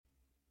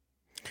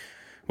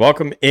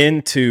Welcome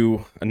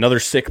into another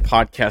sick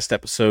podcast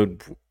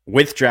episode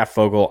with Draft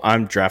Vogel.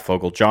 I'm Draft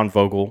Vogel, John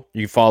Vogel.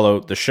 You follow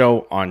the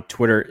show on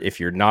Twitter if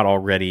you're not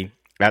already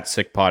at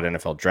SickPod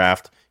NFL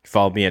Draft. You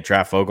follow me at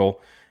Draft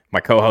Vogel. My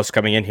co-host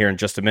coming in here in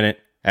just a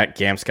minute at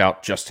Gam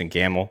Scout, Justin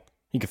Gamble.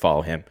 You can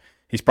follow him.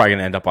 He's probably going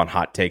to end up on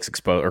hot takes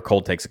exposed or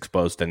cold takes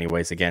exposed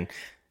anyways again.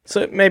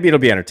 So maybe it'll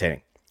be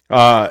entertaining.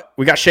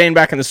 We got Shane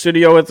back in the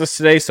studio with us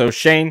today. So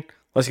Shane,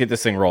 let's get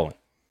this thing rolling.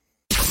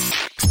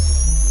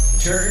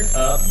 Turn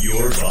up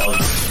your volume.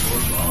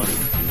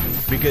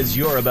 Because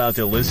you're about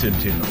to listen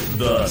to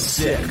The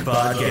Sick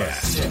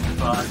Podcast.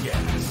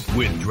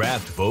 With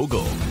Draft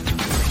Vogel.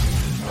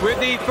 With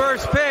the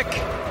first pick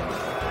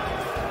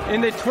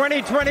in the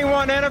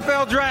 2021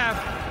 NFL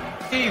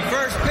Draft. The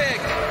first pick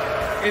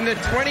in the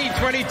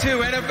 2022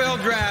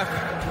 NFL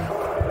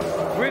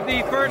Draft. With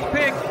the first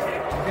pick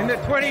in the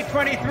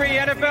 2023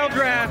 NFL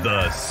Draft.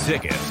 The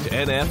sickest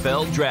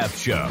NFL Draft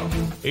show.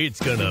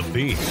 It's gonna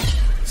be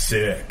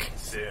sick.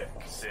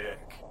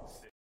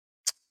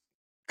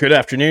 Good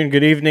afternoon,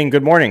 good evening,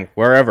 good morning,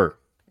 wherever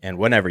and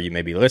whenever you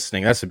may be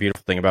listening. That's the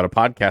beautiful thing about a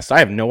podcast. I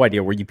have no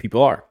idea where you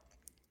people are.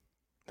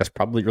 That's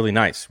probably really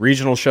nice.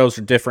 Regional shows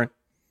are different.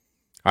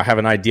 I have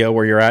an idea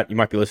where you're at. You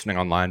might be listening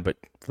online, but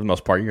for the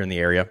most part, you're in the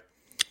area.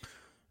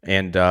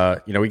 And,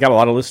 we got a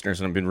lot of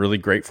listeners, and I've been really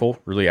grateful,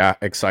 really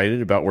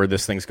excited about where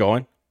this thing's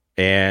going.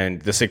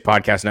 And the Sick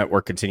Podcast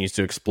Network continues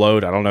to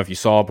explode. I don't know if you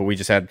saw, but we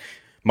just had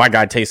my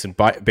guy Tyson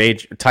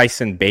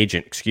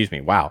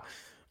Bagent, wow,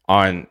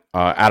 on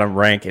Adam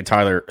Rank and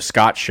Tyler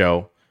Scott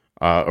show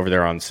over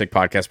there on Sick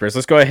Podcast Bears.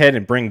 Let's go ahead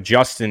and bring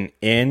Justin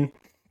in.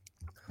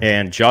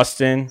 And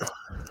Justin,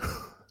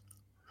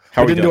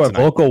 how we are we doing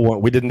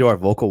tonight? We didn't do our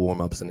vocal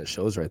warm-ups, and it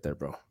shows right there,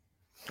 bro.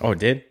 Oh, it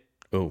did?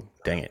 Oh,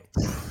 dang it.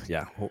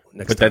 Yeah. Well,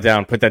 Put that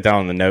down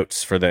in the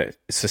notes for the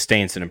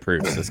sustains and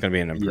improves. It's going to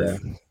be an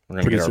improve. Yeah.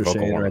 We're going to get our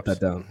vocal warm-ups. Write that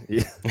down.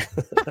 Yeah.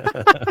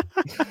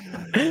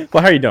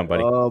 Well, how are you doing,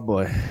 buddy? Oh,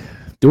 boy.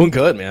 Doing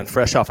good, man.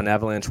 Fresh off an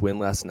Avalanche win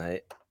last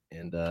night.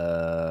 And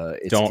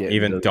don't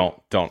even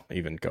go.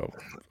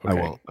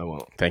 Okay. I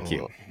won't. Thank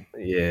you.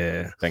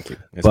 Yeah. Thank you.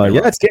 But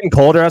yeah, it's getting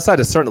colder outside.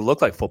 It's starting to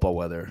look like football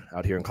weather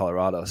out here in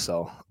Colorado.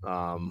 So,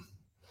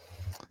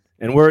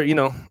 and we're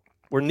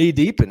knee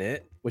deep in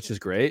it, which is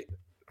great.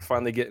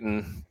 Finally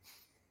getting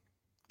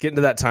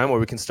to that time where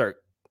we can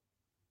start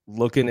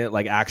looking at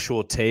like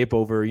actual tape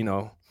over,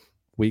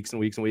 weeks and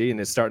weeks and weeks, and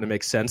it's starting to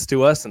make sense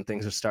to us and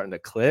things are starting to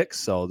click.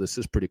 So this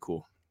is pretty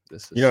cool.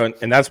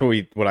 And that's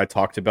what I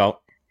talked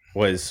about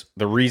was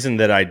the reason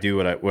that I do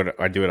what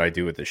I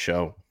do with the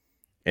show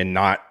and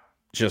not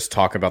just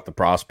talk about the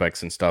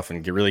prospects and stuff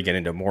and really get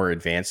into more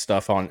advanced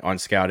stuff on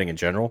scouting in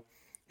general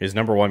is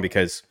number one,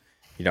 because,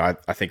 I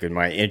think in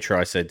my intro,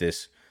 I said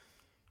this,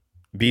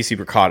 BC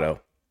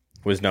Mercado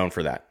was known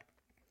for that.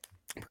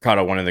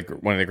 Mercado, one of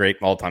the great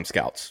all-time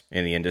scouts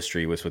in the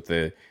industry, was with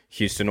the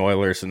Houston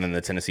Oilers and then the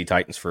Tennessee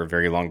Titans for a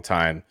very long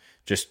time,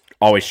 just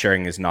always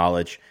sharing his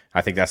knowledge. I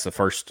think that's the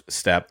first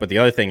step. But the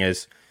other thing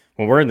is,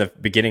 when we're in the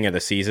beginning of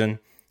the season,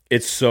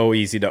 it's so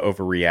easy to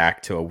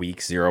overreact to a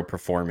week 0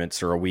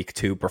 performance or a week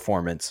 2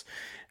 performance.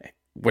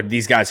 When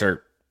these guys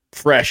are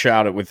fresh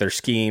out with their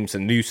schemes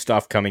and new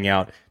stuff coming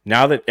out,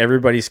 now that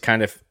everybody's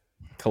kind of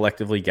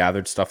collectively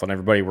gathered stuff on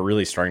everybody, we're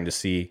really starting to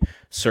see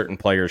certain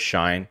players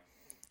shine.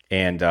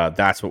 And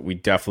that's what we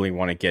definitely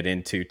want to get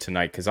into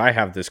tonight, because I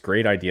have this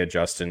great idea,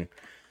 Justin.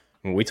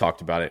 When we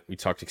talked about it, we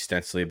talked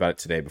extensively about it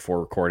today before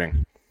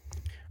recording.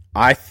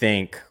 I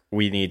think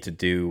we need to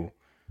do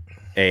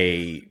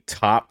a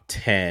top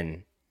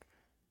 10,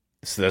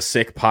 it's the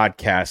Sick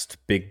Podcast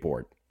big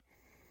board.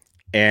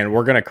 And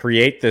we're going to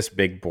create this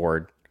big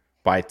board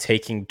by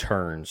taking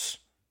turns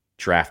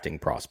drafting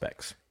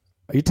prospects.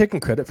 Are you taking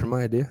credit for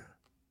my idea?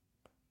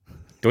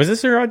 Was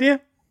this your idea?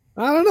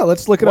 I don't know.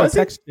 Let's look at our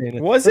text chain.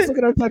 Let's look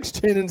at our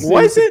text chain and see.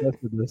 Was it?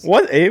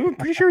 I'm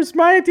pretty sure it's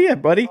my idea,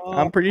 buddy.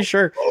 I'm pretty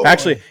sure.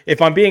 Actually,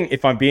 if I'm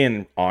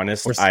being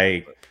honest,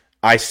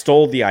 I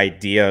stole the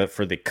idea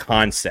for the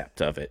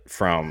concept of it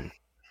from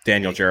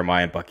Daniel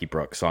Jeremiah and Bucky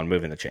Brooks on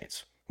Moving the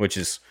Chains, which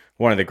is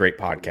one of the great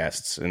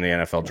podcasts in the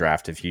NFL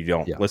Draft. If you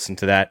don't listen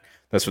to that,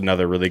 that's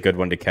another really good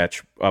one to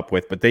catch up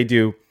with. But they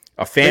do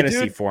a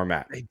fantasy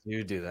format. They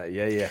do that.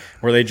 Yeah.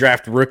 Where they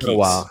draft rookies. Oh,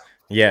 wow.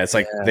 Yeah, it's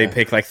like they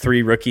pick like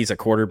 3 rookies, a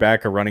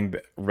quarterback, a running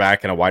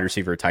back, and a wide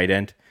receiver, a tight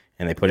end,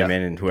 and they put them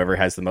in, and whoever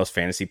has the most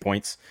fantasy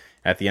points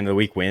at the end of the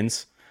week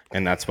wins,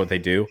 and that's what they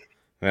do.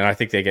 And I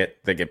think they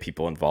get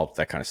people involved,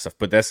 that kind of stuff.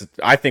 But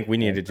I think we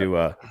need to do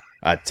a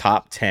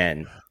top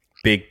 10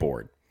 big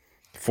board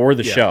for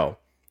the show.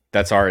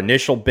 That's our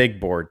initial big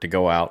board to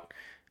go out.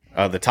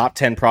 The top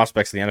 10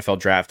 prospects in the NFL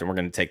Draft, and we're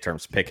going to take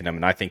turns picking them,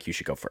 and I think you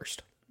should go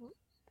first.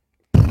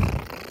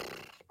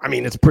 I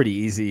mean, it's pretty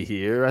easy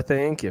here, I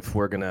think, if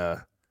we're going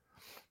to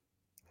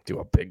do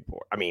a big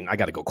board. I mean, I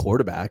got to go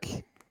quarterback,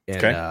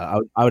 and I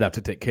would have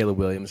to take Caleb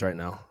Williams right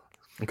now.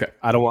 Okay.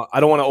 I don't want to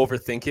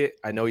overthink it.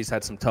 I know he's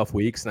had some tough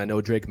weeks, and I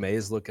know Drake May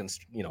is looking,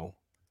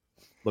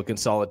 looking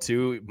solid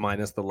too,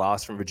 minus the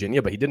loss from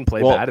Virginia, but he didn't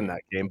play Well, bad in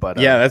that game. But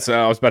Yeah, that's.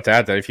 I was about to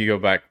add that. If you go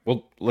back,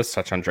 well, let's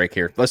touch on Drake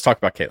here. Let's talk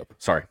about Caleb.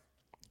 Sorry.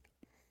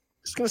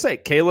 Just gonna say,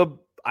 Caleb,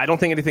 I don't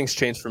think anything's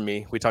changed for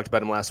me. We talked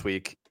about him last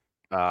week.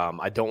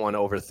 I don't want to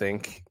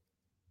overthink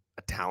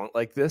a talent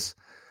like this.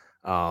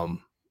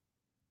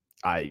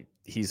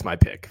 He's my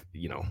pick.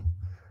 You know,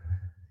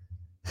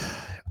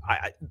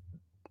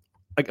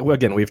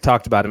 again, we've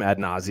talked about him ad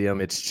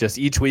nauseum. It's just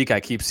each week I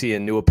keep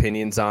seeing new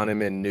opinions on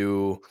him and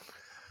new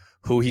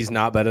who he's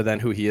not better than,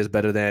 who he is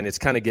better than. It's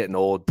kind of getting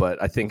old, but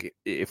I think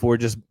if we're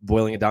just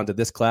boiling it down to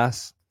this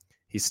class,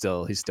 he's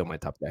still my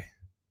top guy.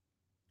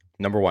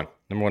 Number one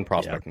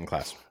prospect in the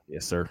class.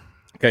 Yes, sir.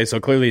 Okay, so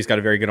clearly he's got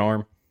a very good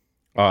arm.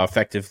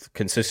 Effective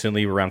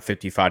consistently around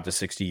 55 to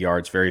 60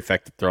 yards. Very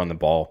effective throwing the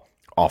ball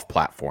off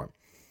platform.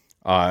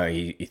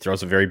 He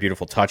throws a very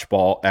beautiful touch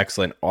ball.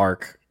 Excellent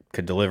arc.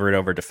 Could deliver it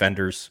over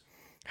defenders.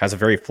 Has a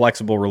very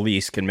flexible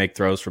release. Can make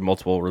throws from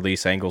multiple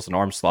release angles and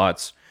arm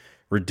slots.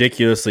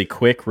 Ridiculously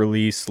quick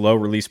release. Low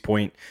release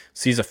point.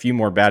 Sees a few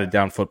more batted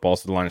down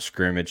footballs to the line of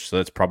scrimmage. So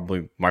that's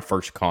probably my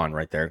first con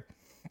right there.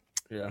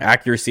 Yeah.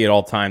 Accuracy at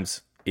all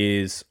times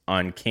is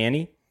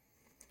uncanny.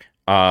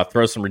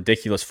 Throws some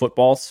ridiculous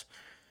footballs.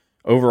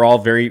 Overall,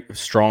 very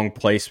strong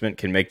placement.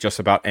 Can make just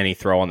about any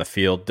throw on the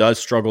field. Does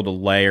struggle to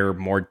layer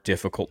more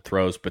difficult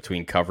throws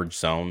between coverage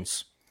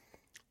zones.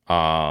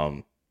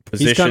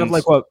 He's kind of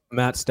like what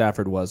Matt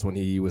Stafford was when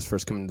he was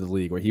first coming to the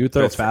league, where he would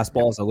throw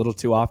fastballs a little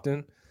too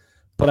often.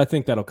 But I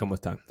think that'll come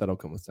with time. No,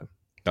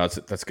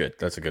 that's good.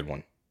 That's a good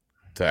one.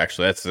 So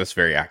actually, that's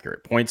very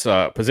accurate. Points,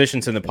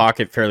 positions in the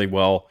pocket fairly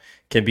well.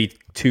 Can be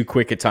too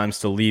quick at times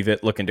to leave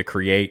it, looking to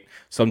create.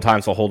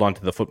 Sometimes will hold on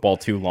to the football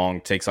too long,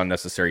 takes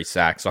unnecessary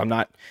sacks. So I'm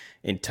not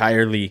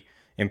entirely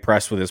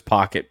impressed with his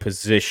pocket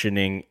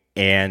positioning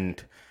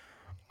and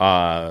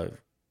poise.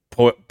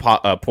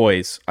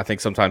 I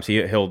think sometimes he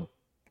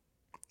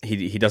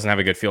doesn't have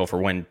a good feel for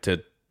when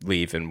to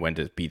leave and when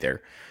to be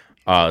there.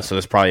 So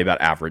that's probably about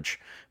average.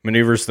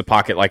 Maneuvers the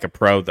pocket like a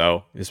pro,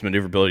 though. His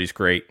maneuverability is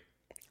great.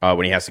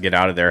 When he has to get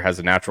out of there, has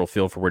a natural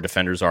feel for where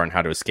defenders are and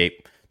how to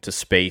escape to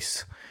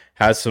space.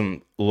 Has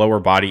some lower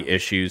body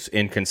issues,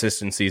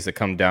 inconsistencies that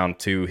come down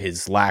to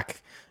his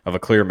lack of a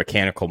clear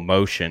mechanical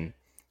motion.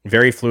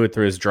 Very fluid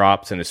through his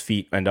drops, and his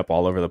feet end up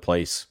all over the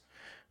place.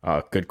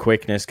 Good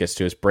quickness, gets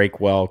to his break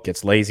well,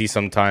 gets lazy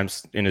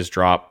sometimes in his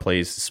drop,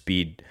 plays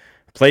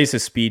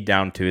his speed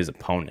down to his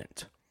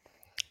opponent.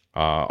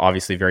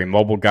 Obviously, very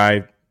mobile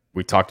guy.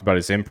 We talked about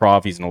his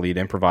improv. He's an elite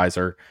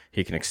improviser.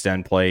 He can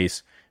extend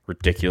plays.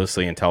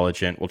 Ridiculously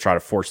intelligent. Will try to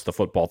force the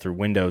football through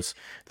windows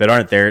that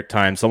aren't there at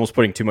times, almost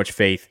putting too much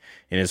faith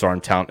in his arm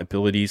talent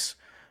abilities.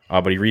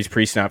 But he reads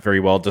pre-snap very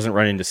well. Doesn't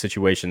run into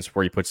situations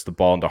where he puts the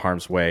ball into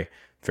harm's way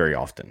very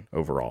often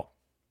overall.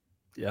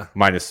 Yeah.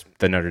 Minus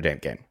the Notre Dame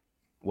game.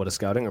 What a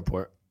scouting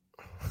report.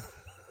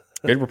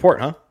 Good report,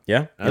 huh?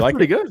 Yeah. That's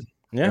pretty good.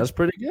 Yeah. That's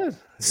pretty good.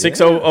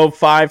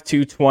 6'005",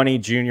 220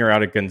 junior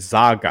out of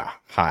Gonzaga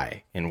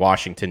High in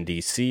Washington,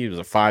 D.C. He was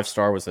a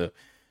 5-star, was a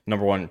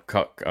number one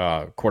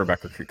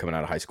quarterback recruit coming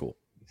out of high school.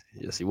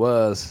 Yes, he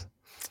was.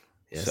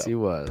 He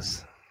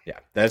was. Yeah,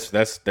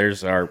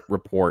 there's our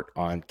report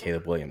on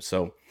Caleb Williams.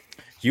 So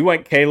you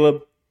went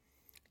Caleb.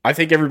 I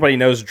think everybody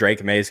knows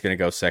Drake May is going to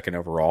go second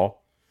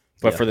overall.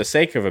 But for the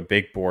sake of a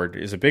big board,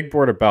 is a big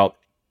board about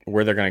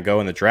where they're going to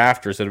go in the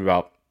draft, or is it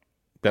about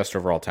best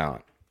overall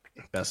talent?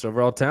 Best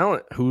overall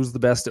talent. Who's the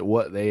best at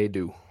what they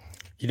do?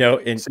 You know,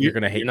 and so you're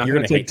going to hate. You're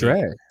going to hate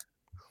Drake.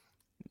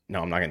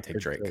 No, I'm not going to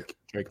take Drake.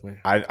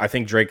 I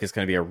think Drake is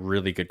going to be a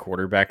really good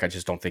quarterback. I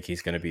just don't think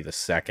he's going to be the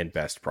second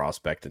best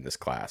prospect in this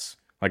class.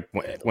 Like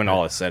when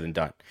all is said and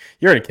done,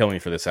 you're going to kill me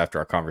for this after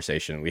our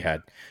conversation we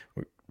had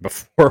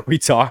before we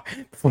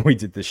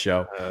did this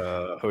show.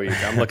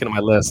 I'm looking at my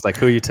list. Like,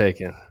 who are you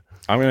taking?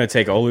 I'm going to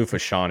take Olu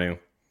Fashanu,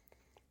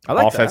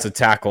 offensive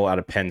tackle out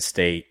of Penn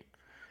State.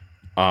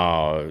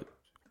 On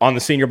the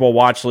Senior Bowl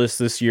watch list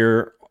this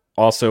year,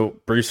 also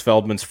Bruce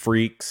Feldman's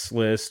freaks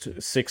list,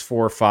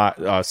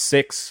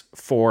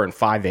 6'4" and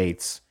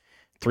 5/8",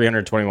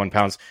 321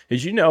 pounds.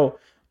 Did you know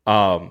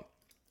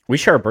we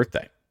share a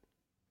birthday?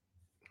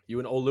 You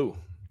and Olu.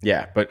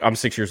 Yeah, but I'm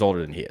 6 years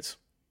older than he is.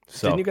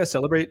 So didn't you guys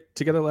celebrate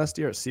together last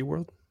year at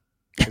SeaWorld?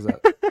 Was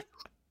that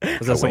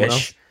someone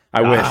else?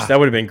 I wish. That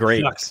would have been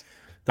great. Shucks.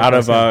 Out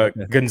of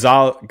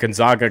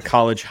Gonzaga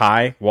College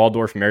High,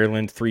 Waldorf,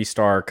 Maryland,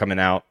 3-star coming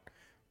out.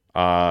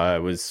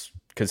 It was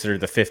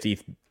considered the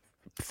 50th,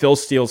 Phil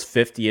Steele's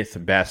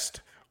 50th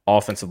best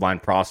offensive line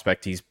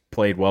prospect. He's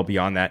played well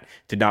beyond that.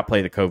 Did not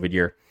play the COVID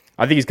year.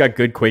 I think he's got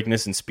good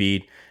quickness and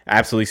speed.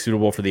 Absolutely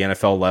suitable for the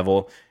NFL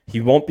level.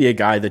 He won't be a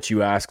guy that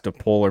you ask to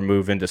pull or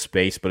move into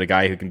space, but a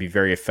guy who can be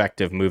very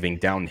effective moving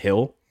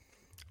downhill.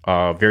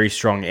 Very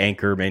strong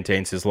anchor,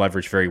 maintains his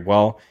leverage very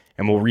well,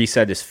 and will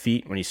reset his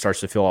feet when he starts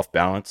to feel off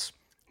balance.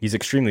 He's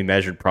extremely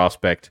measured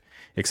prospect.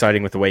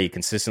 Exciting with the way he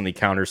consistently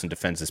counters and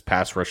defends his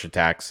pass rush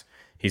attacks.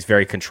 He's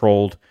very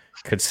controlled,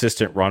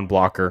 consistent run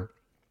blocker.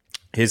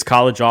 His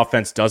college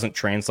offense doesn't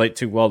translate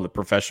too well to the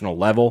professional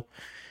level,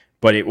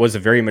 but it was a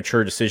very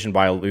mature decision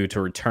by Olu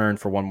to return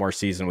for one more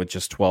season with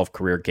just 12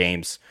 career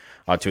games.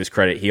 To his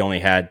credit, he only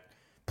had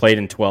played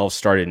in 12,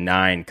 started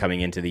 9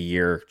 coming into the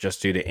year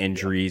just due to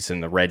injuries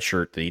and the red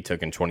shirt that he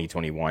took in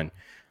 2021.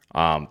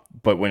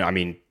 But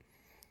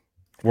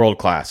world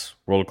class,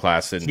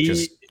 and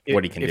just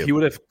what he can do. If he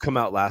would have come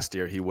out last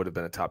year, he would have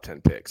been a top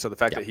 10 pick. So the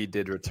fact that he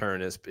did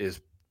return is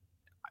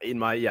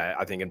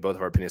I think in both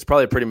of our opinions,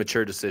 probably a pretty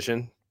mature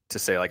decision to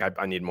say, like,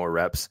 I need more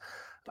reps.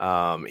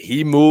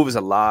 He moves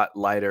a lot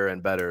lighter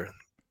and better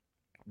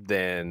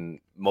than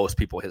most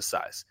people his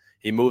size.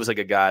 He moves like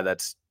a guy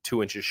that's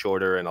 2 inches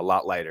shorter and a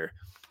lot lighter.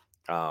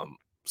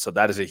 So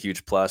that is a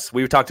huge plus.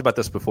 We talked about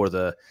this before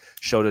the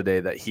show today,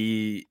 that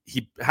he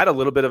had a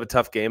little bit of a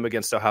tough game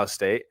against Ohio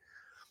State.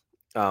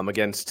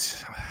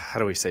 Against, how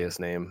do we say his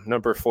name?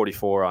 Number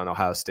 44 on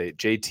Ohio State,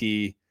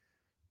 JT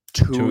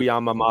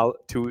Tuimamala.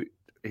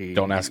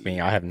 Don't ask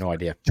me. I have no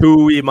idea.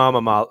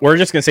 Tuimamala. We're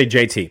just going to say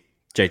JT.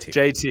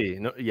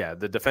 No, yeah,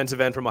 the defensive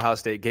end from Ohio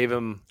State gave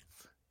him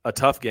a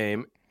tough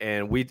game.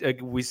 And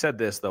we said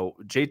this, though.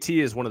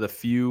 JT is one of the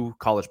few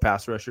college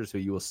pass rushers who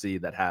you will see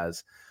that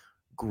has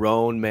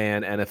grown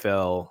man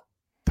NFL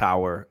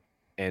power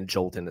and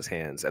jolt in his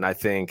hands. And I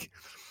think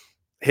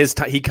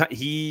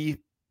he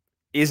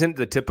isn't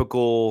the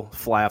typical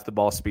fly off the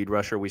ball speed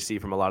rusher we see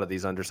from a lot of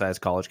these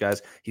undersized college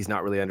guys. He's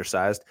not really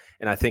undersized.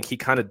 And I think he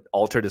kind of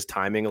altered his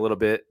timing a little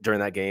bit during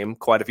that game.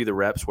 Quite a few of the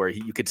reps where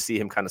you could see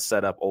him kind of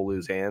set up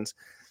Olu's hands.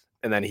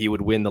 And then he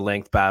would win the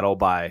length battle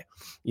by,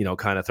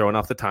 kind of throwing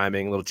off the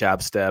timing, little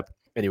jab step,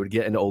 and he would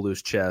get into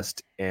Olu's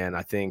chest. And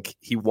I think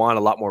he won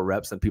a lot more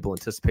reps than people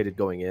anticipated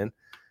going in.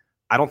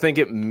 I don't think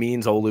it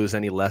means Olu's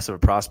any less of a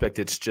prospect.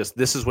 It's just,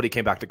 this is what he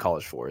came back to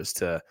college for, is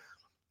to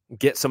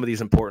get some of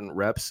these important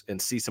reps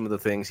and see some of the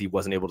things he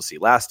wasn't able to see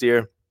last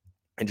year,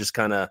 and just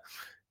kind of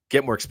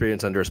get more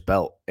experience under his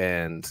belt.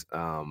 And,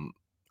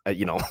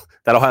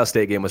 that Ohio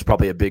State game was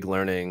probably a big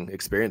learning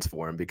experience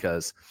for him,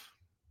 because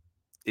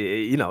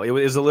it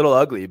was a little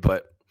ugly,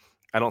 but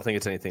I don't think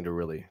it's anything to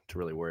really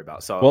worry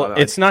about. So, well,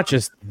 it's not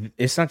just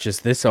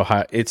this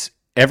Ohio. It's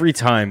every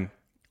time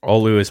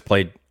Olu has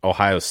played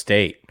Ohio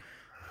State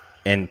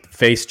and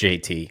faced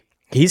JT,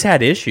 he's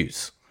had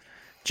issues.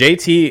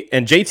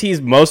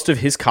 JT's most of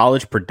his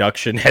college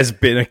production has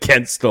been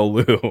against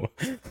Olu.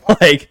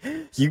 Like,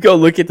 you go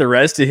look at the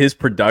rest of his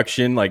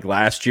production, like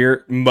last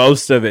year,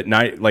 most of it,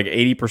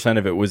 80%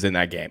 of it was in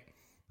that game.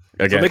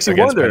 So it makes you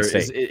wonder,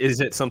 is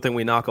it something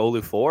we knock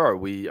Olu for? Are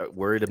we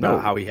worried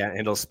about how he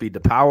handles speed to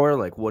power?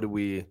 Like, what do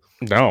we...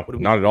 No,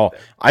 not at all.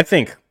 I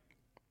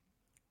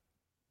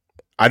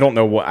don't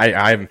know what...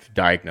 I haven't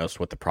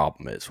diagnosed what the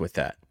problem is with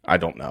that. I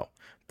don't know.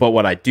 But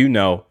what I do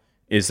know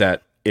is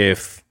that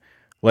if,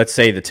 let's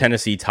say, the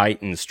Tennessee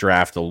Titans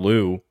draft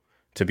Olu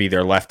to be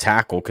their left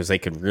tackle, because they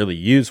could really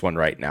use one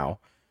right now,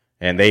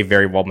 and they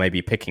very well may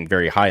be picking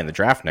very high in the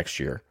draft next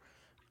year.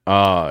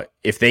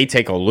 If they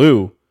take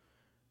Olu,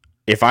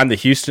 if I'm the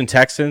Houston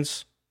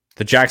Texans,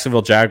 the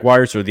Jacksonville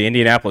Jaguars, or the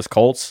Indianapolis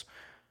Colts,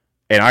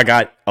 and I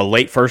got a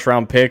late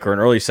first-round pick or an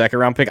early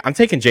second-round pick, I'm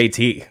taking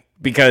JT,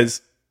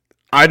 because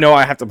I know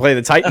I have to play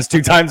the Titans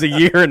 2 times a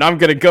year, and I'm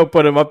going to go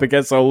put him up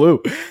against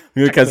Olu,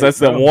 because that's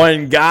the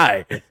one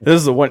guy. This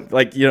is the one,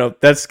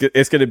 that's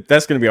going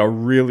to be a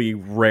really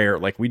rare,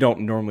 we don't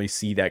normally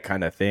see that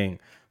kind of thing.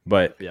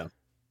 But yeah,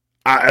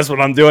 that's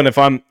what I'm doing. If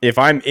I'm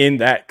in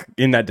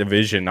that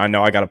division, I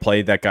know I got to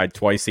play that guy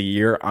twice a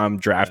year. I'm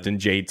drafting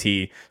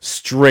JT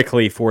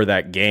strictly for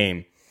that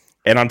game.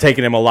 And I'm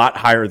taking him a lot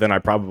higher than I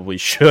probably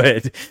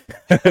should,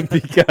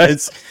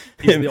 because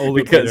he's the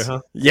Olu player,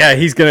 huh? Yeah,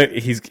 he's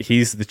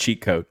the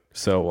cheat code.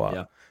 So,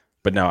 yeah.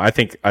 But no, I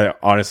think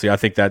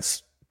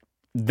that's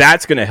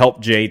gonna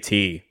help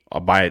JT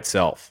by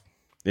itself.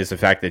 Is the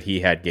fact that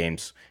he had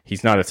games.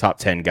 He's not a top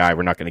 10 guy.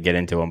 We're not going to get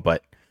into him,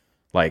 but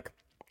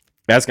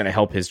that's going to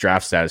help his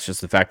draft status.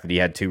 Just the fact that he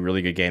had 2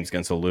 really good games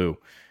against Olu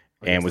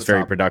and was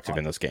very productive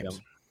in those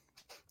games.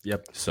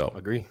 Yep. So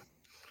agree.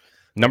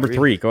 Number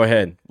 3, go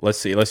ahead. Let's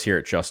see. Let's hear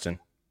it, Justin.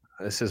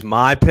 This is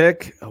my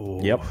pick.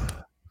 Oh. Yep.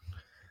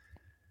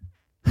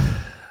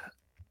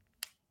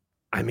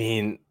 I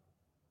mean,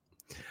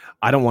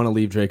 I don't want to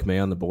leave Drake May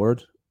on the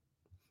board,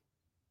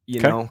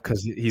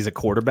 because he's a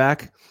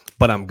quarterback,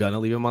 but I'm going to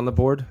leave him on the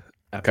board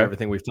after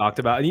everything we've talked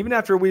about. And even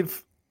after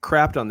we've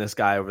crapped on this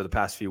guy over the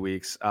past few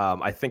weeks,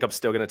 I think I'm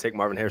still going to take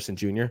Marvin Harrison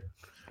Jr.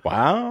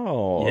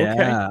 Wow.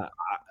 Yeah.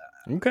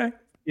 Okay.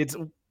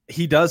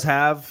 He does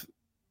have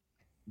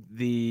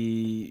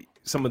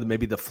some of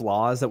the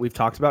flaws that we've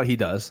talked about. He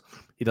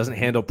doesn't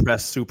handle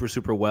press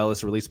super well.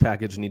 His release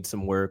package needs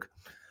some work,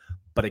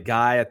 but a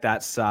guy at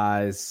that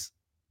size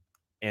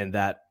and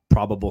that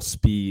probable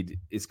speed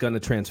is going to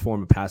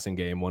transform a passing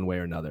game one way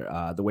or another.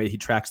 The way he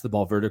tracks the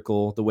ball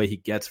vertical, the way he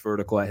gets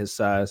vertical at his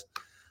size,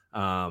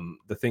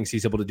 the things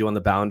he's able to do on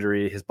the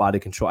boundary, his body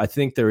control. I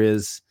think there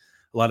is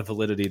a lot of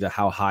validity to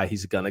how high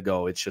he's going to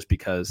go. It's just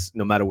because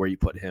no matter where you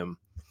put him,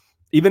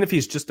 even if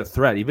he's just a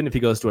threat, even if he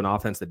goes to an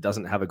offense that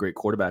doesn't have a great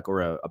quarterback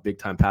or a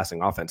big-time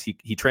passing offense,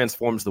 he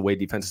transforms the way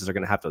defenses are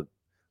going to have to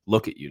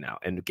look at you now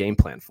and game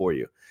plan for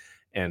you.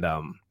 And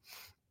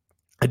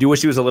I do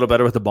wish he was a little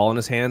better with the ball in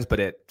his hands, but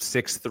at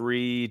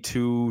 6'3",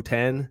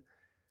 210,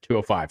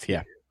 205,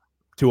 yeah.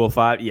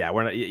 205, yeah,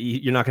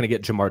 you're not going to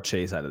get Jamar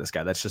Chase out of this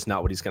guy. That's just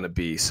not what he's going to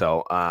be.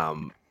 So,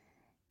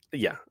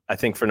 yeah, I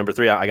think for number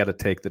 3, I got to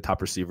take the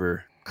top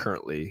receiver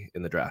currently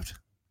in the draft.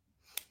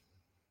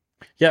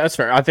 Yeah, that's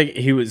fair. I think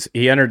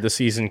he entered the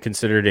season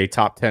considered a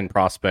top 10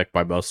 prospect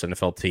by most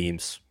NFL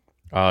teams.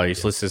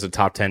 He's listed as a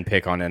top 10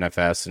 pick on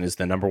NFS and is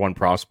the number 1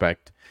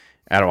 prospect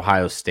at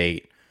Ohio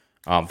State.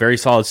 Very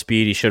solid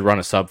speed. He should run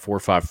a sub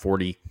 4.5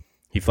 40.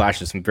 He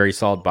flashes some very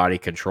solid body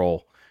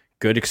control.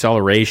 Good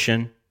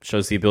acceleration.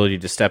 Shows the ability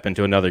to step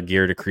into another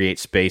gear to create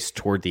space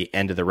toward the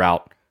end of the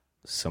route.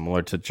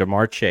 Similar to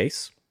Jamar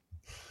Chase.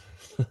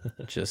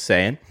 Just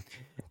saying.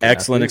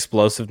 Excellent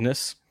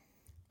explosiveness.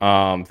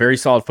 Very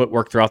solid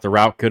footwork throughout the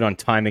route. Good on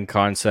timing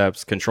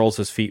concepts. Controls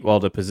his feet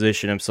well to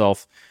position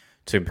himself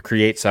to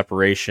create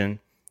separation.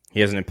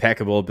 He has an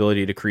impeccable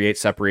ability to create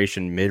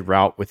separation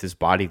mid-route with his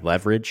body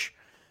leverage.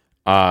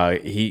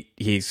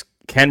 He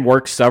can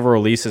work several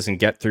releases and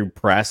get through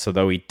press,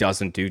 although he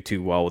doesn't do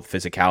too well with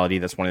physicality.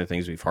 That's one of the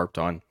things we've harped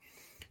on.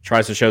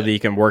 Tries to show that he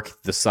can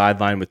work the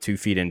sideline with 2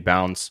 feet in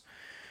bounds.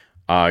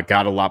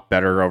 Got a lot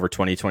better over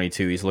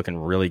 2022. He's looking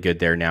really good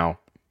there now.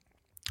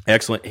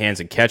 Excellent hands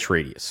and catch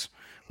radius.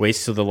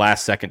 Waits till the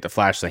last second to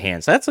flash the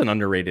hands. That's an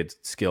underrated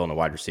skill in a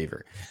wide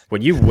receiver.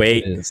 When you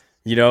wait, and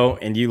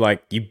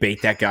you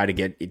bait that guy to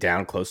get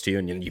down close to you,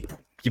 and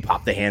you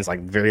pop the hands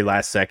like very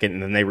last second,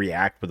 and then they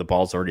react, but the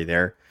ball's already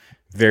there.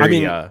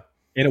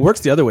 And it works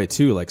the other way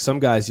too. Like some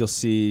guys you'll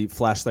see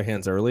flash their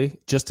hands early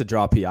just to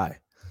draw PI.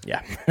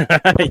 Yeah. Put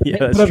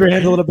up your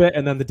hands a little bit,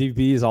 and then the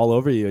DB is all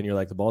over you, and you're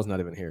like, the ball's not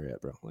even here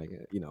yet, bro. Like,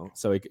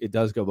 so it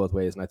does go both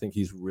ways, and I think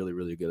he's really,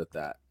 really good at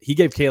that. He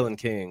gave Kalen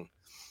King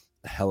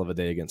a hell of a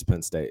day against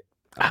Penn State.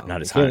 I'm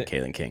not as high on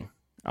Kalen King.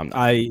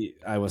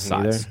 I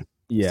wasn't either.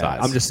 Yeah, Size.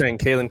 I'm just saying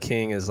Kalen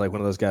King is like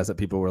one of those guys that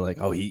people were like,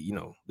 oh,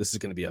 this is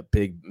going to be a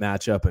big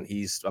matchup, and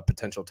he's a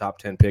potential top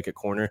 10 pick at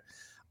corner.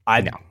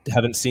 I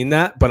haven't seen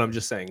that, but I'm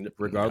just saying,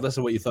 regardless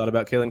of what you thought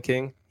about Kalen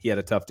King, he had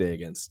a tough day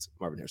against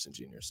Marvin Harrison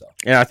Jr. So,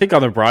 yeah, I think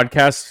on the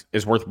broadcast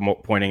is worth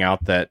pointing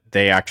out that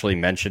they actually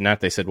mentioned that.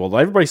 They said, "Well,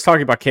 everybody's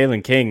talking about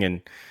Kalen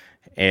King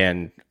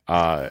and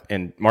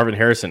Marvin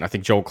Harrison." I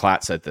think Joel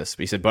Klatt said this.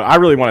 But he said, "But I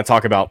really want to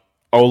talk about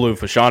Olu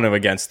Fashanu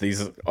against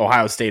these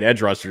Ohio State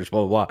edge rushers."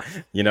 Blah blah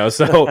blah.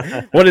 So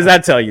what does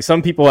that tell you?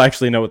 Some people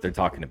actually know what they're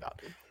talking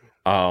about.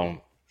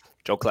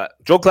 Joel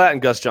Klatt and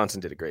Gus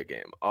Johnson did a great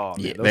game. Oh,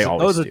 man, yeah,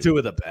 those are 2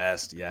 of the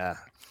best. Yeah,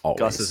 always.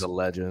 Gus is a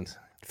legend.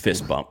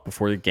 Fist bump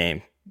before the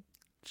game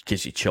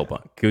gives you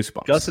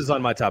goosebumps. Gus is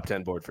on my top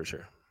 10 board for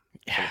sure.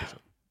 Yeah,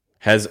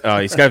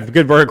 he's got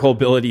good vertical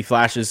ability.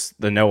 Flashes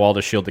the no wall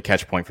to shield the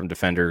catch point from the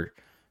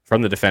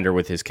defender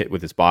with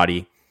his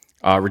body.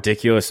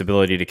 Ridiculous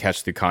ability to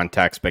catch through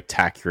contact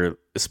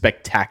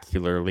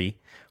spectacularly.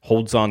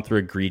 Holds on through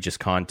egregious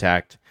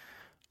contact.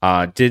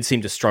 Did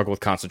seem to struggle with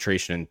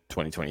concentration in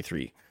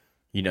 2023.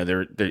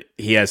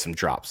 He has some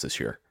drops this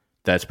year.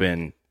 That's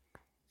been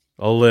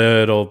a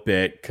little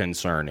bit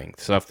concerning.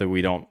 Stuff that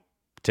we don't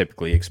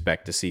typically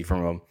expect to see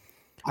from him.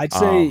 I'd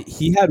say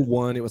he had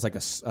one. It was like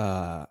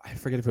I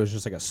forget if it was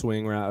just like a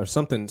swing route or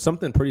something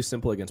pretty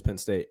simple against Penn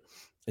State.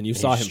 And you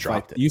saw him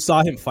fight. You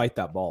saw him fight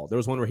that ball. There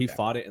was one where he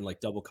fought it and like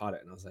double caught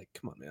it, and I was like,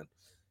 "Come on, man!"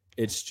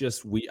 It's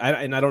just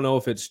I don't know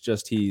if it's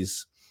just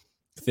he's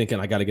thinking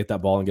I got to get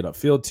that ball and get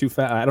upfield too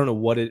fast. I don't know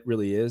what it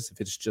really is. If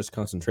it's just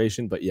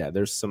concentration, but yeah,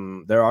 there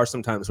are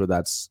some times where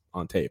that's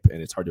on tape and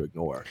it's hard to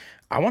ignore.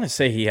 I want to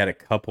say he had a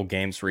couple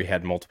games where he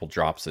had multiple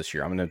drops this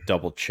year. I'm going to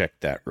double check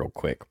that real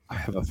quick. I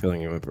have a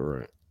feeling you might be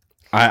right.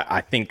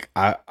 I think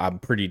I'm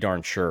pretty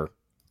darn sure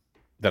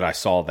that I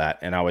saw that,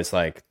 and I was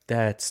like,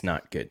 "That's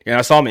not good." And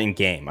I saw him in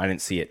game. I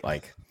didn't see it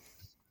like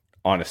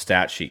on a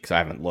stat sheet because I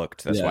haven't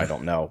looked. That's why I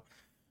don't know.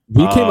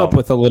 We came up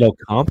with a little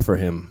comp for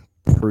him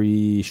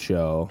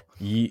pre-show.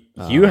 You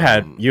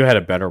had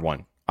a better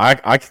one.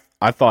 I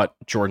thought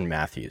Jordan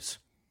Matthews.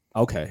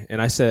 Okay,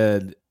 and I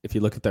said if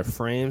you look at their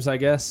frames, I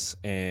guess,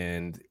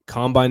 and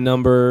combine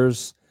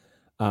numbers,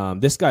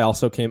 this guy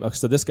also came.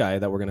 So this guy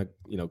that we're gonna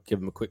give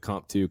him a quick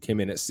comp to came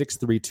in at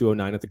 6'3",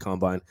 209 at the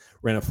combine,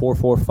 ran a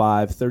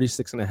 4.45,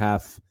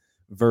 36.5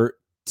 vert,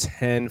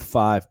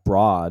 10.5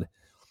 broad.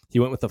 He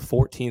went with the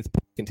 14th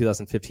pick in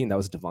 2015. That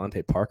was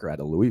Devontae Parker out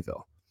of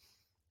Louisville.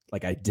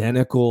 Like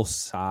identical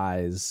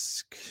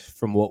size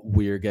from what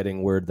we're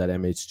getting word that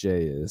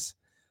MHJ is.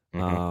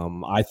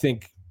 Mm-hmm. I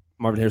think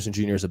Marvin Harrison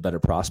Jr. is a better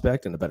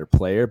prospect and a better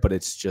player, but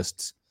it's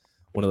just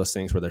one of those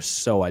things where they're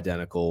so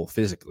identical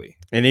physically.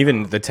 And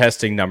even the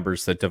testing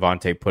numbers that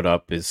Devontae put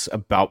up is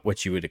about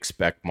what you would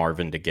expect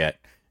Marvin to get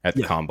at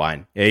the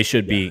combine. They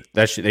should be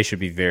they should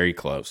be very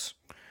close.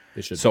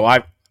 They should. So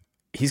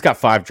he's got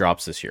 5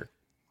 drops this year.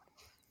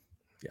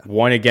 Yeah.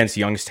 1 against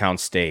Youngstown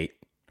State.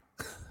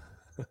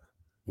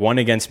 1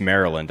 against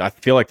Maryland. I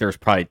feel like there's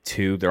probably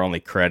 2. They're only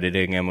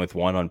crediting him with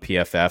 1 on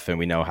PFF, and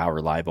we know how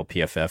reliable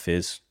PFF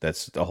is.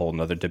 That's a whole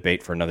nother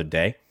debate for another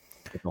day.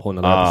 A whole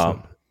nother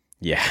episode.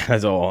 Yeah,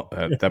 that's all.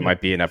 That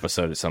might be an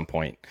episode at some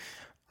point.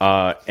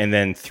 And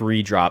then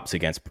 3 drops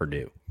against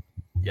Purdue.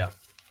 Yeah.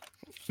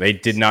 They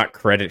did not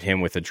credit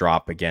him with a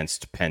drop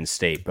against Penn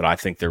State, but I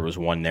think there was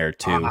one there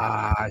too.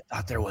 I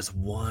thought there was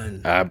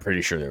one. I'm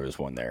pretty sure there was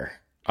one there.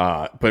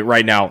 But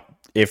right now,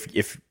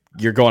 if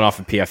you're going off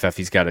of PFF,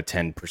 he's got a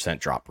 10%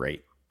 drop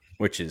rate,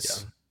 which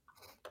is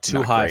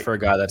too high for a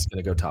guy that's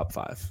going to go top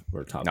 5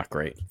 or top. Not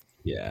great.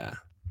 Yeah.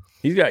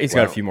 He's got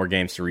a few more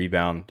games to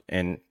rebound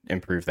and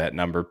improve that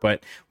number.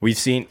 But we've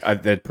seen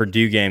the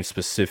Purdue game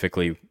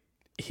specifically,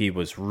 he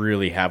was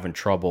really having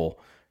trouble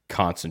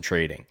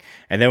concentrating.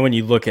 And then when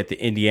you look at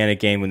the Indiana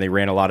game, when they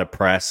ran a lot of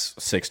press,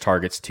 6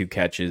 targets, 2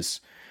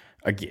 catches.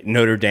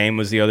 Notre Dame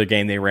was the other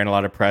game. They ran a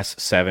lot of press,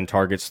 7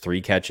 targets,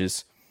 3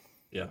 catches.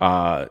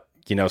 Yeah.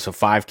 So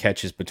 5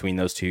 catches between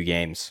those 2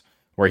 games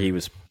where he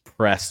was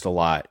pressed a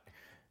lot.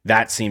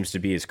 That seems to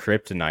be his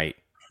kryptonite.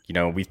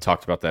 We've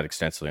talked about that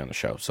extensively on the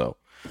show. So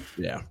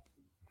yeah,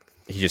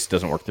 he just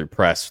doesn't work through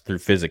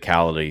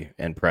physicality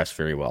and press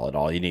very well at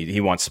all. He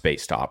wants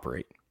space to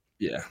operate.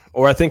 Yeah.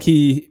 Or I think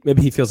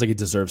maybe he feels like he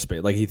deserves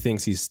space. Like he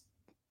thinks he's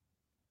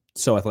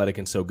so athletic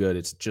and so good,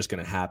 it's just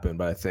going to happen.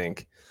 But I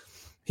think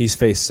he's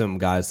faced some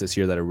guys this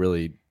year that are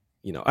really,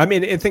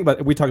 and think about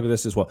it, we talked about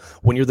this as well.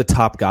 When you're the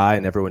top guy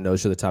and everyone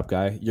knows you're the top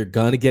guy, you're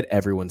going to get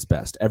everyone's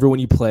best. Everyone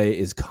you play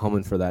is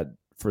coming for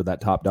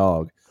that top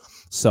dog.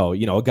 So,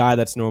 a guy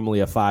that's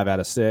normally a 5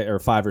 out of 6 or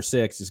 5 or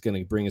 6 is going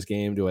to bring his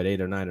game to an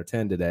 8 or 9 or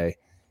 10 today.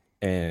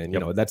 And,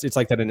 it's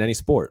like that in any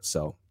sport.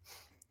 So,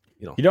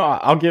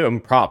 I'll give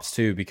him props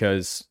too,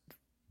 because,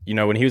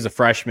 when he was a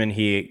freshman,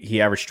 he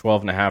averaged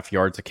 12.5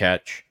 yards a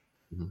catch.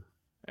 Mm-hmm.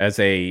 As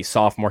a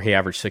sophomore, he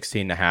averaged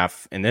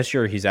 16.5. And this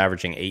year he's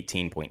averaging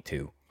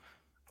 18.2.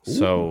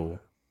 So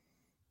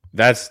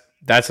that's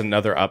that's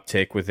another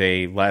uptick with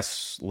a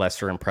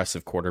lesser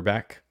impressive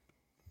quarterback.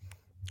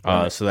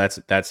 So that's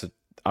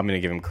I'm going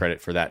to give him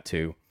credit for that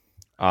too.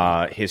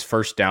 His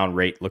first down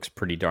rate looks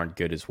pretty darn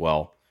good as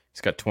well.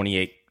 He's got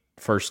 28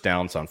 first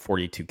downs on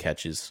 42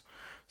 catches.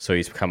 So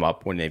he's come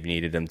up when they've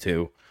needed him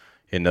to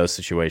in those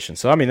situations.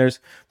 So I mean,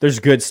 there's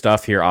good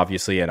stuff here,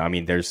 obviously, and I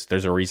mean, there's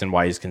a reason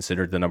why he's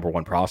considered the number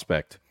one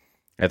prospect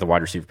at the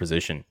wide receiver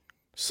position.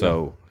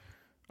 So,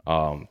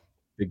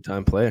 big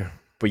time player.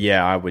 But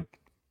yeah,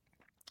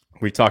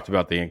 we talked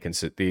about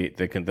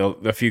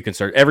the few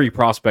concerns. Every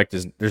prospect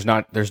is there's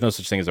no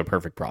such thing as a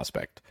perfect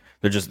prospect.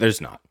 There's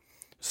not.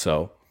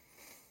 So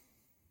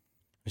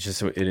it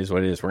is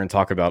what it is. We're going to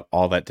talk about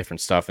all that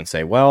different stuff and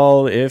say,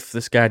 well, if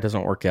this guy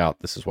doesn't work out,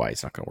 this is why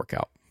he's not going to work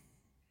out.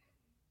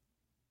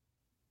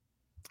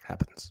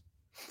 Happens.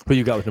 Who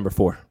you got with number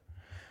 4?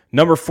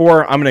 Number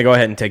 4, I'm going to go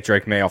ahead and take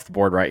Drake Maye off the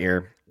board right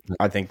here.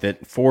 I think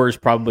that 4 is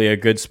probably a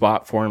good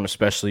spot for him,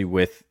 especially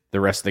with the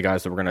rest of the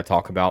guys that we're going to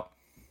talk about.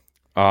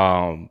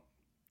 6'4"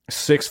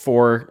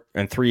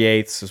 and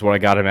 3/8 is what I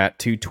got him at.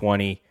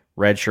 220,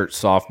 redshirt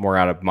sophomore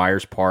out of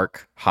Myers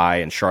Park High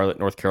in Charlotte,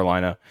 North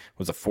Carolina.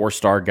 Was a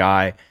 4-star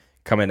guy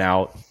coming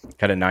out.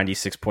 Had a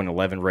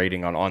 96.11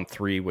 rating on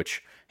On3,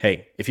 which,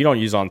 hey, if you don't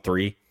use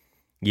On3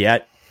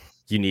 yet,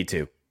 you need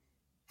to.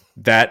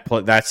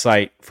 That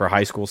site for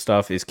high school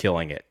stuff is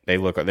killing it.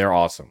 They're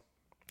awesome.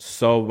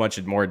 So much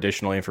more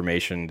additional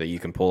information that you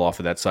can pull off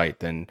of that site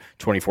than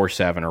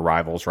 24/7 or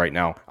Rivals right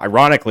now.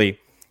 Ironically,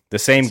 the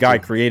same guy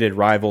created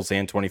Rivals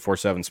and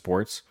 24/7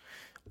 Sports.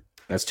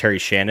 That's Terry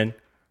Shannon.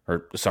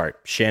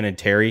 Shannon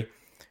Terry.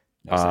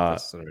 Yeah,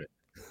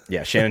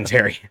 Shannon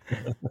Terry.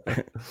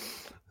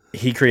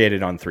 He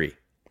created On3.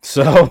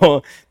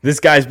 So this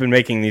guy's been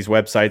making these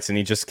websites, and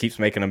he just keeps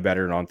making them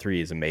better, and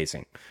On3 is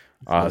amazing.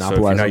 So if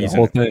you're not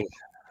using it,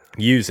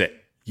 use it.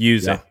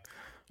 Yeah,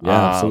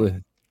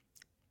 absolutely.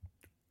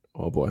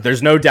 Oh, boy.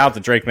 There's no doubt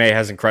that Drake Maye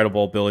has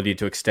incredible ability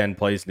to extend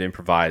plays and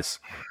improvise,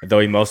 though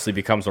he mostly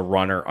becomes a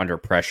runner under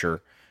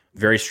pressure.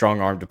 Very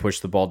strong arm to push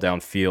the ball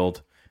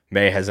downfield.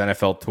 Maye has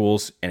NFL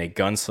tools and a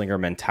gunslinger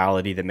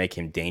mentality that make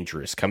him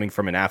dangerous. Coming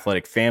from an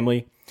athletic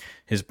family,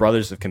 his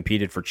brothers have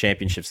competed for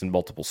championships in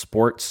multiple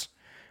sports.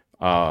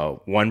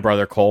 One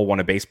brother, Cole, won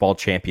a baseball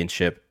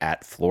championship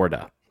at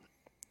Florida.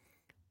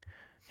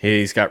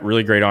 He's got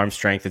really great arm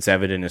strength. It's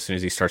evident as soon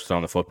as he starts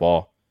throwing the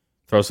football.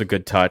 Throws a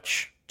good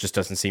touch. Just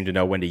doesn't seem to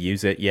know when to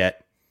use it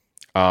yet.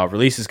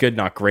 Release is good,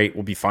 not great.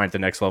 Will be fine at the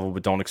next level,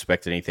 but don't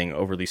expect anything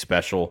overly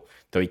special,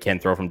 though he can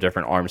throw from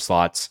different arm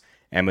slots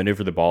and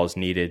maneuver the ball as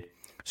needed.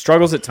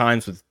 Struggles at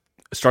times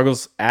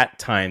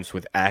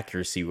with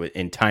accuracy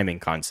in timing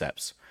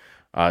concepts.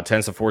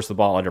 Tends to force the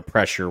ball under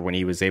pressure when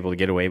he was able to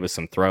get away with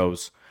some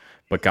throws,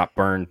 but got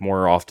burned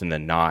more often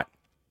than not.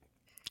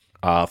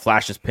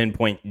 Flashes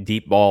pinpoint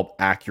deep ball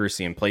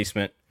accuracy and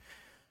placement.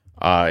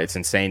 It's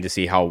insane to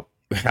see how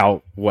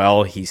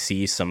well he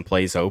sees some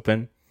plays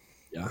open.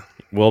 Yeah.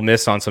 Will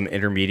miss on some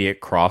intermediate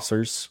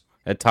crossers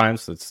at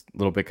times. That's a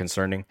little bit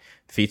concerning.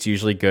 Feet's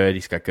usually good.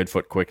 He's got good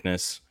foot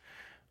quickness.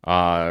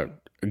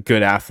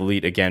 Good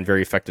athlete. Again,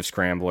 very effective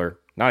scrambler.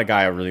 Not a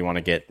guy I really want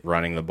to get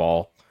running the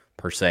ball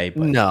per se.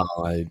 But no,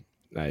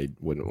 I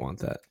wouldn't want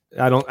that.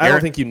 I don't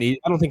think you need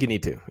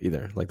to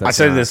either. Like I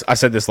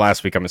said this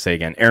last week. I'm gonna say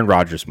again. Aaron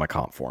Rodgers is my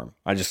comp for him.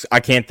 I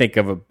can't think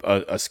of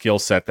a skill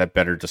set that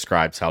better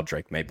describes how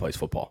Drake Maye plays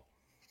football.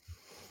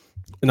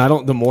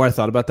 And the more I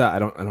thought about that, I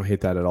don't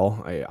hate that at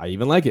all. I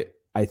even like it.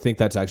 I think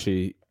that's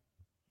actually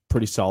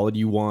pretty solid.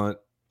 You want,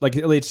 like,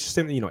 it's just,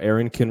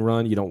 Aaron can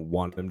run. You don't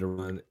want him to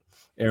run.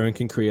 Aaron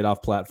can create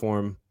off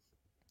platform.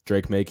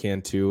 Drake May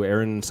can too.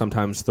 Aaron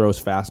sometimes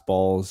throws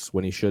fastballs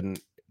when he shouldn't.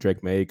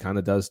 Drake May kind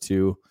of does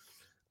too.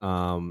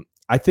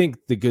 I think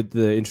the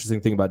interesting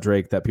thing about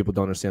Drake that people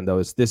don't understand though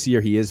is this year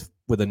he is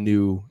with a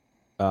new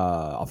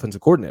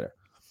offensive coordinator,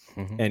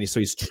 and so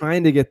he's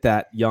trying to get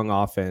that young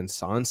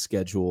offense on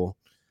schedule.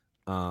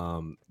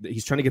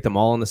 He's trying to get them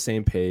all on the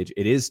same page.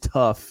 It is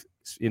tough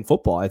in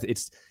football.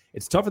 It's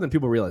tougher than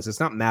people realize. It's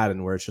not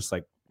Madden where it's just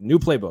like new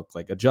playbook,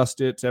 like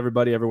adjust it to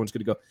everybody. Everyone's good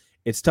to go.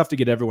 It's tough to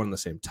get everyone at the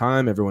same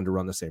time, everyone to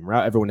run the same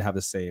route, everyone to have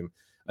the same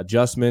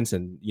adjustments,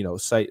 and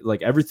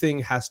like everything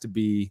has to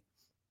be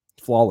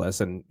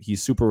flawless. And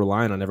he's super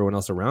reliant on everyone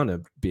else around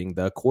him being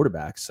the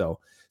quarterback. So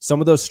some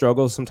of those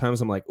struggles,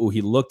 sometimes I'm like, oh,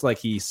 he looked like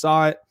he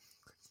saw it,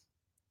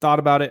 thought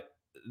about it,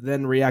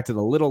 then reacted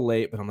a little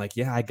late. But I'm like,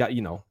 yeah, I got,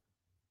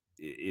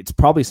 it's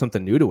probably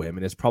something new to him.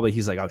 And it's probably,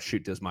 he's like, oh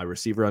shoot, does my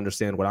receiver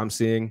understand what I'm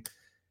seeing?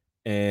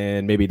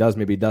 And maybe he does,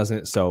 maybe he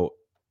doesn't. So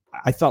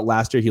I thought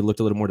last year he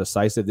looked a little more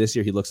decisive. This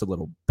year he looks a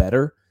little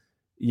better.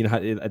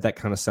 That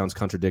kind of sounds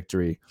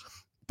contradictory,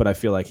 but I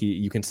feel like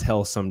you can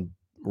tell some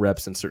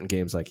reps in certain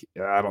games, like,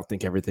 I don't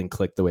think everything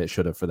clicked the way it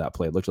should have for that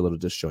play. It looked a little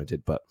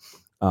disjointed, but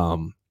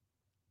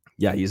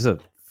yeah, he's an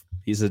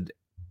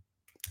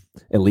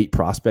elite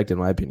prospect in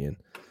my opinion.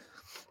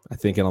 I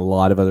think in a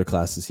lot of other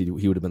classes he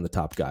would have been the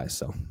top guy.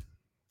 So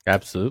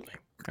absolutely.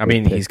 I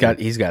mean, he's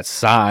got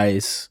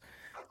size,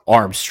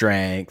 arm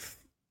strength,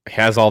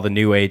 has all the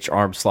new age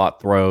arm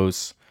slot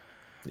throws.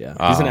 Yeah,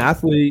 he's an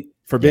athlete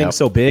for being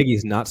so big.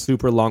 He's not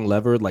super long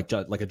levered like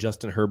a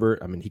Justin Herbert.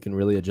 I mean, he can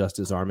really adjust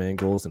his arm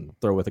angles and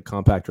throw with a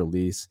compact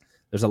release.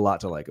 There's a lot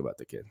to like about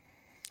the kid.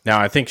 Now,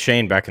 I think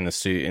Shane back in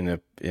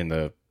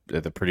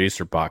the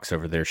producer box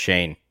over there,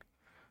 Shane,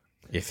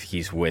 if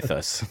he's with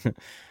us,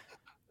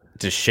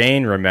 does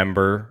Shane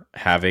remember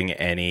having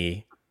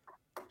any?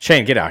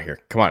 Shane, get out here!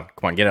 Come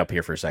on, get up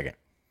here for a second.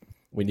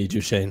 We need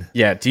you, Shane.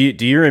 Yeah. Do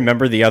you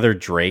remember the other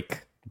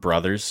Drake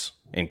brothers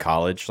in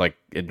college, like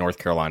in North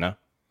Carolina?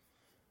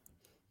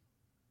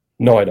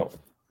 No, I don't.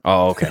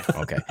 Oh, okay.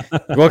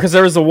 Well, because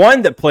there was the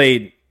one that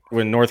played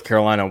when North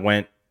Carolina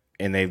went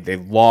and they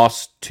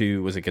lost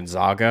to, was it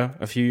Gonzaga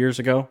a few years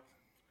ago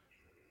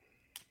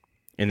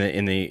in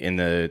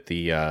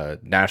the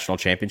national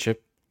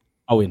championship?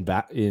 Oh, in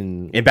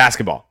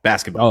basketball.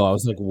 Oh, I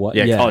was like, what?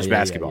 Yeah, college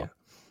basketball.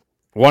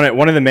 Yeah.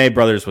 One of the May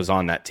brothers was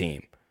on that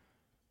team,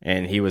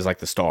 and he was like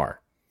the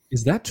star.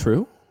 Is that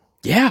true?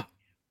 Yeah,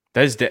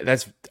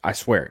 that's I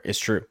swear it's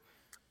true.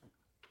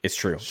 It's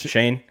true.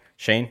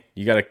 Shane,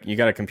 you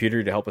got a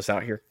computer to help us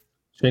out here?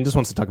 Shane just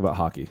wants to talk about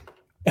hockey.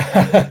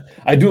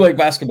 I do like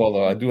basketball,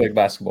 though. I do like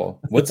basketball.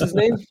 What's his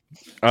name?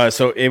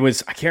 So it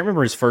was, I can't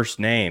remember his first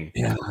name.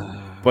 Yeah,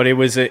 but it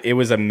was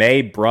a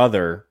May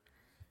brother.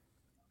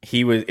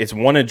 It's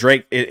one of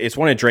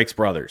Drake's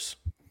brothers.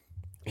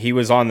 He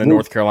was on the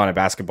North Carolina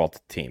basketball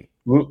team.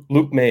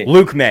 Luke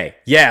May.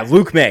 Yeah,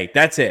 Luke May.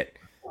 That's it.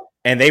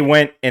 And they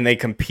went and they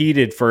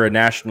competed for a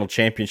national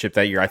championship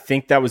that year. I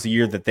think that was the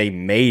year that they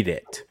made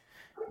it,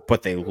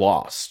 but they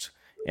lost.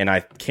 And I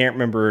can't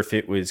remember if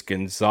it was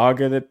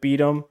Gonzaga that beat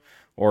them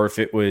or if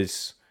it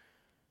was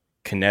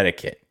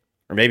Connecticut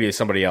or maybe it was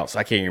somebody else.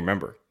 I can't even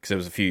remember because it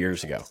was a few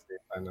years ago.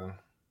 I know.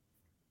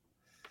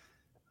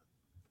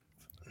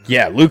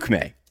 Yeah, Luke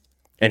May.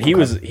 And he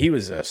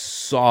was a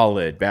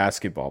solid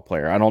basketball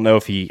player. I don't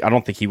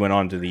think he went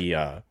on to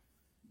the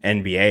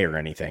NBA or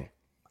anything.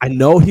 I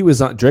know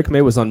Drake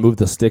May was on Move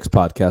the Sticks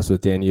podcast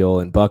with Daniel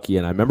and Bucky,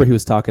 and I remember he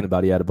was talking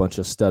about he had a bunch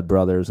of stud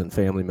brothers and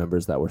family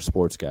members that were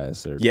sports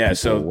guys. Or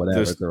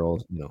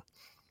girls,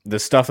 The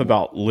stuff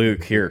about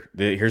Luke here,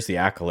 here's the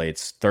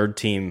accolades: 3rd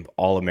team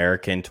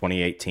All-American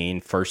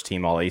 2018, 1st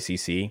team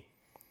All-ACC.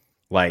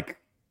 Like,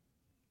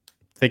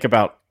 think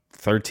about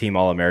 3rd team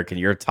All-American.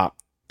 You're a top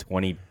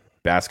 20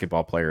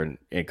 basketball player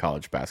in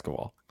college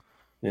basketball.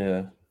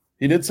 Yeah,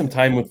 he did some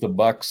time with the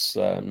Bucks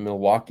in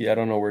Milwaukee. I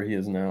don't know where he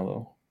is now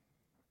though.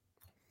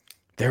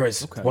 There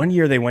was one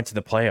year they went to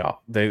the playoff.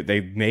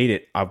 They made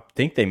it. I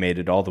think they made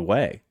it all the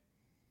way.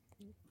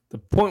 The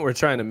point we're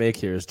trying to make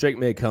here is Drake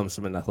May comes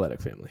from an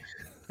athletic family.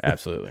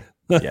 Absolutely.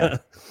 Yeah.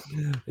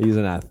 He's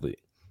an athlete.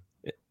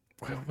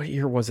 What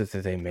year was it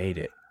that they made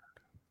it?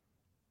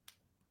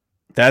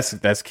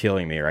 That's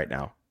killing me right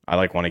now. I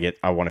want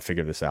to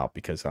figure this out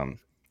because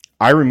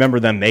I remember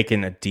them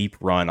making a deep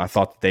run. I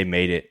thought that they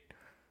made it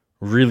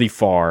really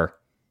far.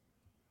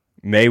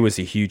 May was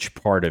a huge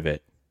part of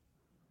it.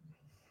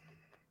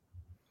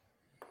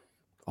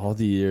 All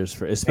the years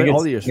for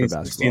basketball.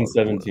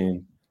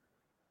 2017.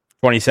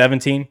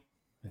 2017?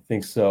 I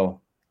think so.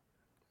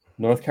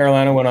 North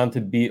Carolina went on to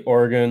beat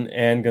Oregon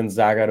and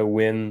Gonzaga to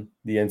win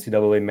the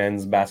NCAA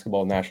men's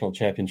basketball national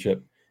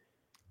championship.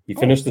 He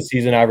finished the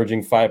season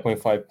averaging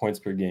 5.5 points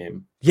per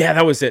game. Yeah,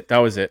 that was it. That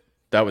was it.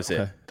 That was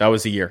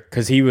the year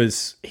because he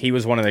was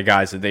one of the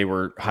guys that they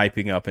were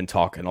hyping up and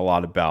talking a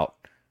lot about.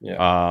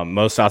 Yeah.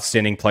 Most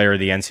outstanding player of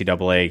the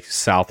NCAA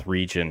South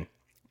region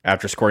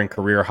after scoring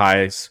career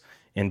highs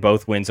in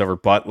both wins over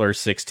Butler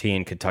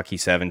 16, Kentucky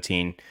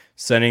 17,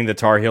 sending the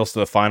Tar Heels to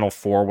the Final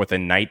Four with a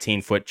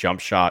 19-foot jump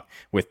shot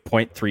with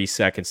 0.3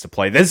 seconds to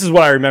play. This is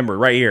what I remember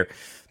right here,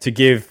 to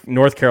give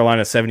North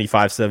Carolina a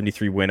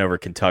 75-73 win over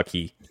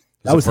Kentucky.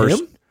 That was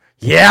him?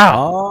 Yeah.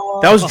 Oh.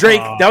 That was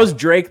Drake. That was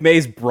Drake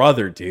May's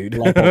brother, dude. The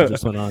light bulb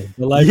just went on.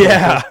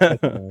 Yeah.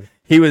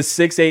 He was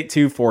 6'8",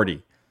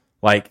 240,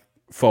 like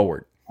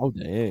forward. Oh,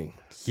 dang.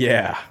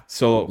 Yeah.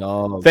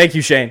 So thank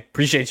you, Shane.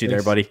 Appreciate you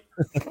there, buddy.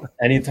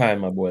 Anytime,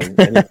 my boy.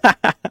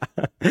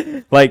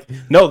 Like,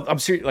 no, I'm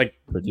serious. Like,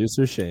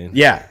 producer Shane.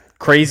 Yeah.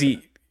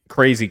 Crazy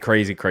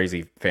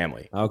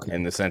family. Okay.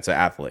 In the sense of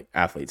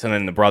athletes. And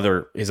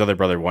then his other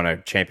brother won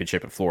a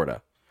championship in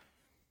Florida.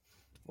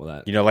 Well,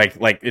 that, you know,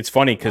 like it's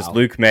funny because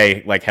Luke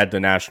May like had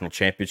the national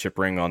championship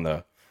ring on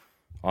the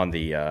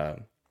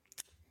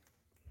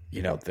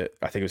you know,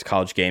 I think it was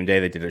College Game Day.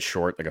 They did a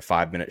short, like a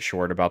 5-minute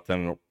short about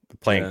them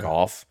playing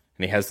golf,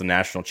 and he has the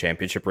national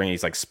championship ring.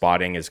 He's like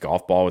spotting his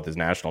golf ball with his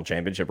national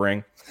championship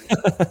ring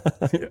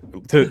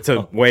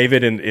to wave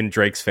it in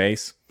Drake's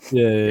face.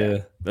 Yeah.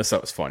 That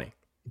stuff was funny.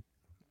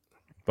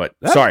 But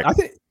sorry, I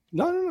think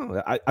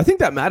no. I think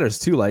that matters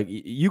too. Like,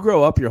 you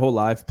grow up your whole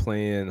life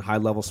playing high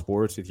level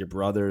sports with your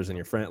brothers and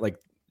your friends. Like,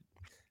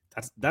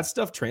 that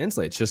stuff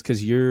translates just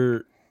because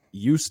you're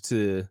used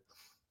to.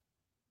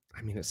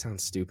 I mean, it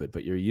sounds stupid,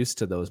 but you're used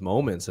to those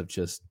moments of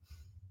just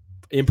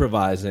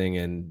improvising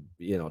and,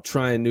 you know,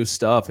 trying new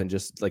stuff, and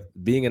just like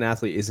being an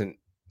athlete isn't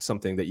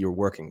something that you're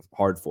working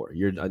hard for.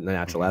 You're a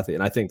natural athlete,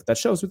 and I think that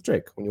shows with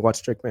Drake when you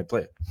watch Drake May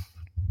play.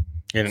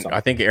 And I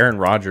think Aaron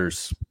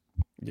Rodgers,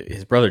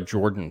 his brother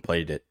Jordan,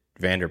 played at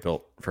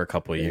Vanderbilt for a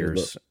couple of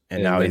years,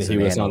 and now he's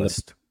an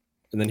analyst.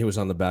 And then he was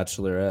on The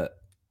Bachelorette.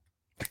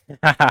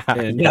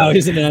 And now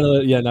he's an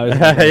analyst. Yeah, now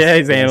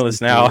he's an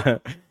analyst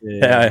now.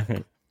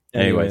 Yeah.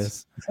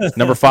 Anyways,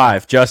 number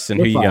 5, Justin,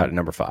 who you got at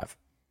number 5?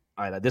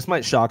 All right, this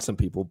might shock some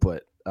people,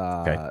 but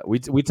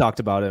we talked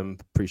about him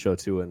pre-show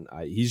too, and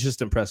he's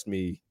just impressed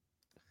me,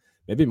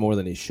 maybe more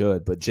than he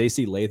should. But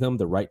J.C. Latham,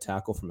 the right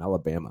tackle from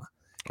Alabama,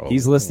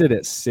 he's listed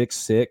at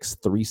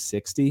 6'6",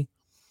 360.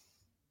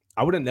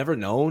 I would have never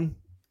known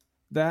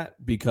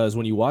that, because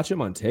when you watch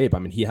him on tape, I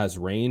mean, he has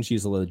range.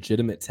 He's a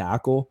legitimate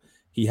tackle.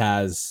 He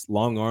has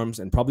long arms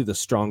and probably the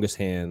strongest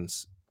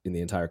hands in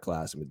the entire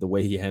class. I mean, the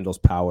way he handles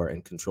power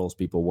and controls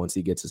people once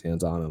he gets his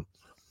hands on them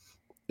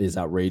is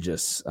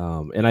outrageous.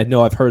 And I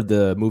know I've heard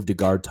the move to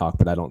guard talk,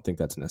 but I don't think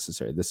that's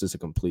necessary. This is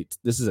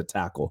a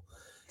tackle.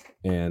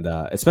 And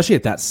especially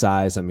at that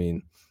size, I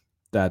mean,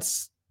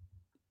 that's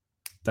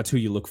who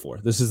you look for.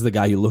 This is the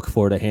guy you look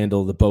for to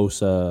handle the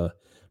Bosa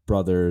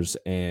brothers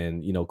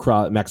and, you know,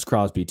 Max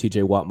Crosby,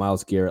 TJ Watt,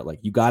 Myles Garrett. Like,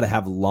 you got to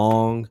have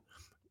long,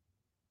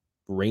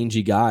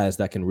 rangy guys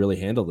that can really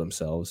handle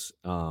themselves.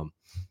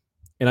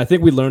 And I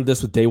think we learned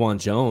this with Dawan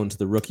Jones,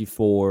 the rookie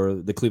for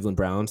the Cleveland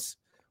Browns.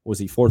 Was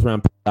he 4th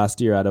round last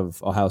year out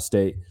of Ohio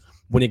State?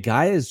 When a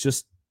guy is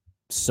just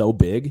so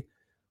big,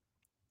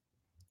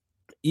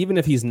 even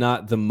if he's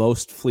not the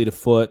most fleet of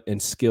foot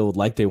and skilled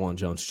like Dawan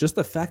Jones, just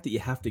the fact that you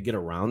have to get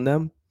around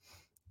them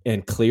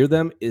and clear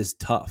them is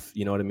tough.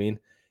 You know what I mean?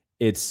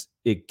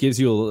 It gives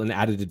you an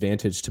added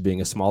advantage to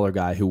being a smaller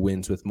guy who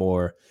wins with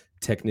more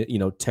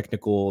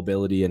technical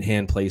ability and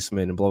hand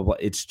placement and blah, blah, blah.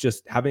 It's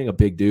just, having a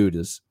big dude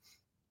is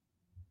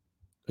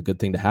a good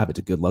thing to have. It's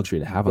a good luxury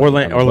to have.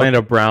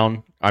 Orlando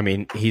Brown, I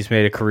mean, he's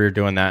made a career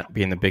doing that,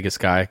 being the biggest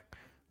guy.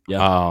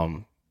 Yeah.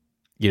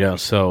 You know,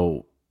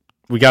 so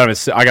I got him at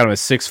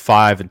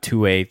 6'5" and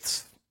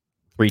 2/8,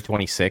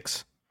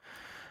 326.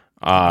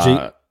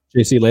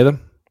 J.C.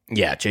 Latham?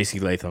 Yeah, J.C.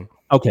 Latham.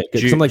 Okay,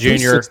 good. Something like Junior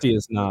 360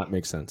 does not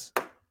make sense.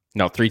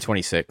 No,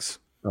 326.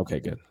 Okay,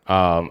 good.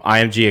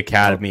 IMG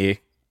Academy,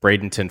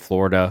 Bradenton,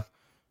 Florida,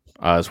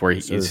 is where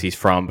he's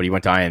from, but he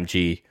went to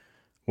IMG,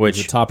 which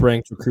he's a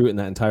top-ranked recruit in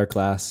that entire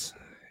class.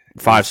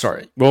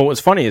 5-star. Well, what's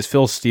funny is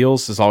Phil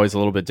Steele's is always a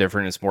little bit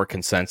different. It's more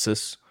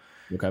consensus.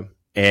 Okay.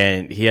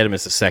 And he had him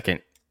as the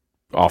second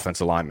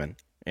offensive lineman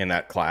in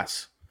that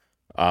class.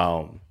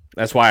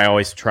 That's why I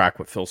always track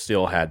what Phil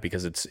Steele had,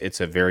 because it's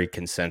a very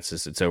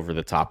consensus. It's over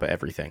the top of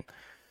everything.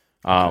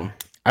 I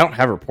don't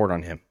have a report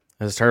on him,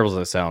 as terrible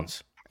as it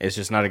sounds. It's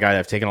just not a guy that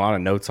I've taken a lot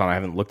of notes on. I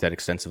haven't looked at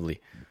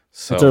extensively.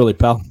 So it's early,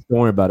 pal. Don't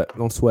worry about it.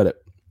 Don't sweat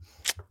it.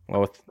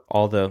 Well, with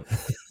all the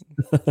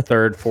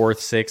 3rd, 4th,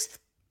 6th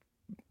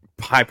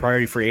high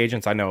priority free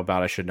agents I know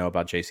about, I should know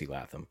about J.C.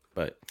 Latham,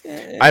 but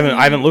I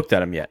haven't looked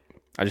at him yet.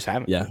 I just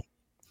haven't.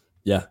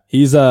 Yeah.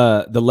 He's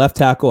the left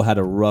tackle had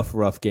a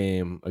rough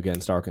game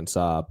against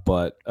Arkansas,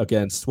 but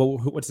against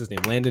what's his name?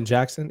 Landon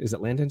Jackson? Is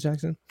it Landon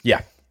Jackson?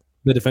 Yeah.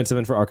 The defensive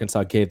end for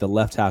Arkansas gave the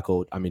left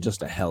tackle, I mean,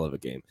 just a hell of a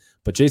game.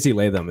 But J.C.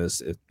 Latham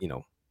is, you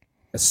know,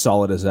 as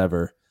solid as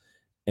ever.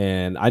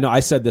 And I know I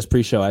said this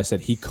pre-show, I said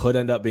he could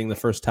end up being the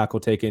first tackle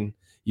taken.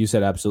 You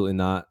said absolutely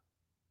not.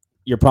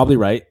 You're probably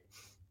right,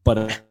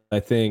 but I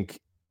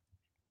think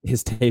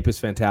his tape is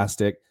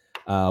fantastic.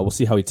 We'll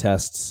see how he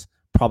tests.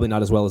 Probably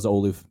not as well as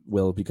Olu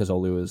will, because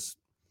Olu is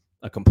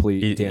a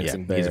complete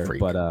dancing bear. He's a freak.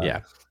 But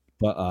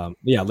But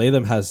yeah,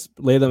 Latham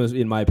is,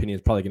 in my opinion,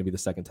 is probably going to be the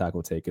second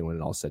tackle taken when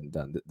it all said and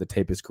done. The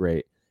tape is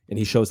great, and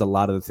he shows a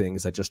lot of the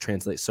things that just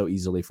translate so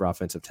easily for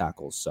offensive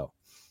tackles. So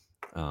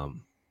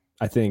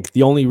I think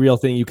the only real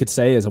thing you could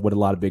say is what a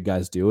lot of big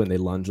guys do, and they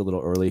lunge a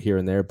little early here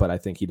and there, but I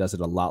think he does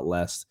it a lot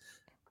less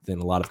than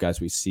a lot of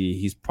guys we see.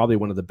 He's probably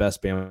one of the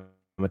best Bama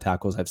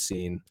tackles I've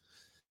seen.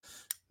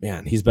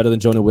 Man, he's better than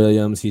Jonah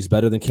Williams. He's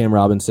better than Cam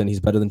Robinson. He's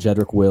better than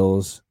Jedrick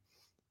Wills.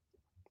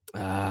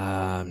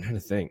 I'm trying to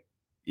think.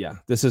 Yeah,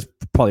 this is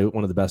probably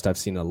one of the best I've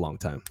seen in a long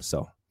time.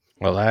 So,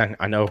 well,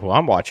 I know who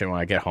I'm watching when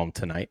I get home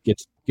tonight.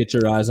 Get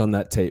your eyes on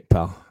that tape,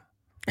 pal.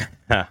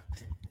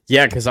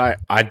 Yeah, because I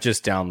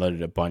just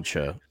downloaded a bunch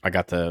of. I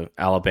got the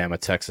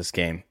Alabama-Texas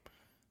game.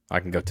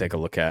 I can go take a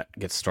look at.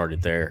 Get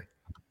started there.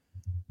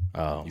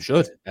 You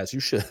should, as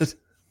you should.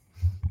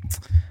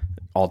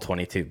 All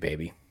 22,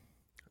 baby.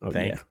 Oh,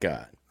 Thank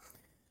God.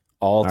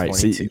 All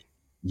 22. So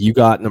you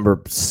got number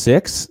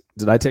 6.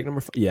 Did I take number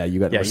 5? Yeah, you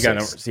got number 6. Got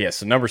number,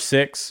 so number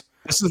 6.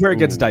 This is where it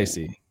gets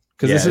dicey.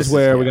 Because this is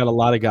where we got a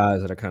lot of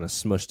guys that are kind of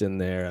smushed in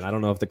there. And I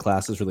don't know if the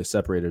class has really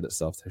separated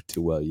itself there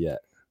too well yet.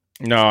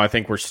 No, I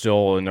think we're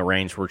still in the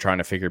range we're trying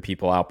to figure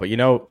people out. But,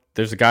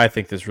 there's a guy I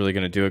think that's really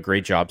going to do a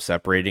great job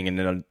separating. And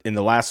then in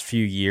the last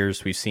few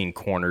years, we've seen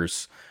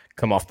corners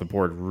come off the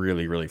board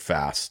really, really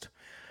fast.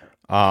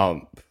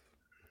 For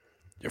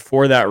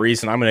that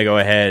reason, I'm going to go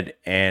ahead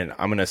and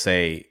I'm going to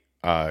say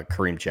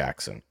Kareem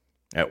Jackson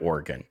at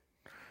Oregon.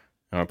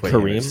 I'm going to play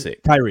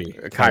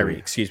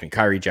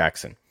Kyrie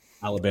Jackson.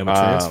 Alabama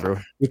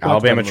transfer.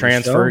 Alabama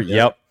transfer,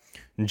 yep.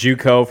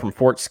 JUCO from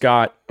Fort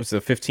Scott was the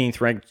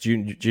 15th ranked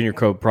junior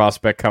code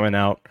prospect coming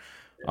out.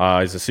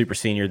 He's a super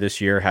senior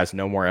this year, has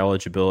no more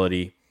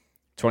eligibility.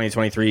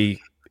 2023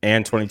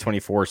 and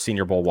 2024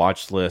 Senior Bowl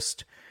watch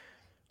list.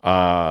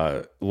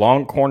 Long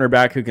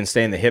cornerback who can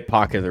stay in the hip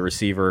pocket of the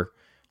receiver.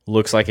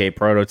 Looks like a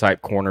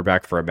prototype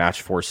cornerback for a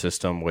match 4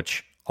 system,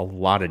 which a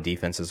lot of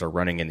defenses are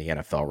running in the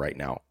NFL right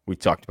now. We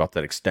talked about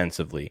that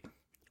extensively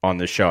on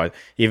this show.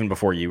 Even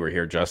before you were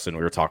here, Justin,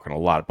 we were talking a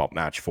lot about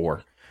match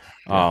 4.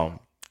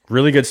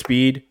 Really good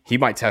speed. He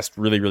might test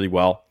really, really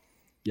well.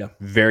 Yeah.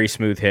 Very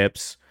smooth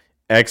hips.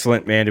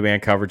 Excellent man-to-man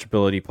coverage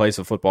ability. Plays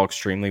the football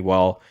extremely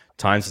well.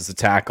 Times his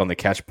attack on the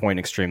catch point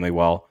extremely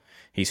well.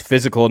 He's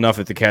physical enough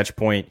at the catch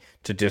point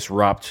to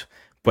disrupt,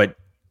 but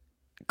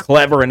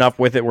clever enough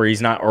with it where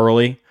he's not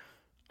early.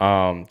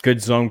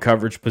 Good zone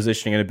coverage,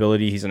 positioning, and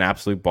ability. He's an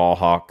absolute ball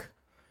hawk.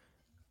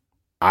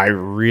 I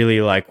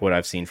really like what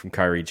I've seen from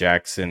Kyrie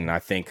Jackson. I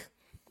think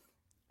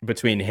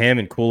between him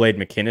and Kool-Aid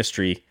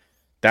McKinstry,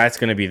 that's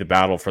going to be the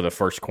battle for the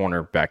first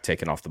cornerback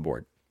taken off the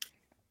board.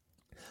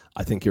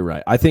 I think you're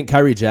right. I think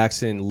Kyrie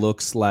Jackson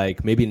looks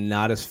like maybe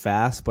not as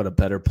fast, but a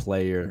better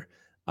player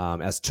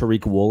as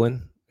Tariq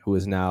Woolen, who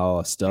is now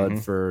a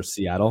stud for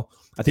Seattle.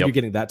 I think you're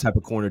getting that type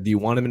of corner. Do you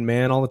want him in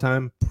man all the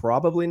time?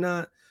 Probably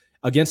not.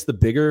 Against the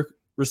bigger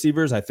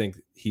receivers, I think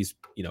he's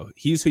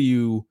who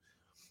you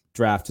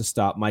draft to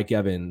stop Mike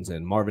Evans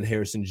and Marvin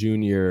Harrison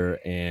Jr.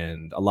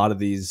 and a lot of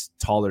these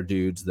taller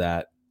dudes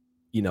that,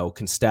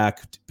 can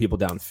stack people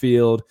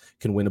downfield,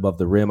 can win above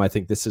the rim. I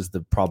think this is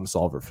the problem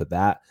solver for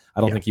that.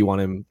 I don't think you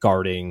want him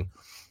guarding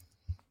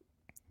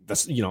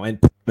and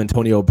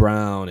Antonio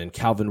Brown and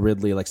Calvin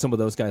Ridley. Like some of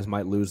those guys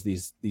might lose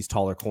these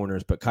taller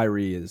corners, but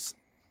Kyrie is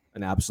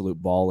an absolute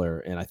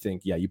baller. And I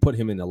think, you put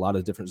him in a lot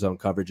of different zone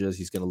coverages.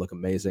 He's going to look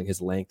amazing. His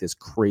length is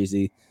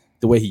crazy.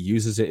 The way he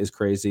uses it is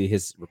crazy.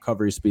 His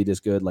recovery speed is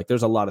good. Like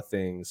there's a lot of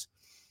things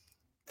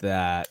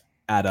that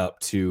add up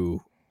to,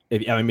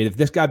 if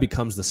this guy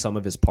becomes the sum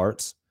of his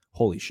parts,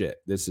 holy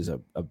shit, this is a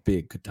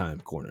big time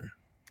corner.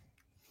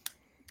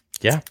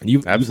 Yeah. And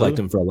you've liked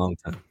him for a long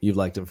time.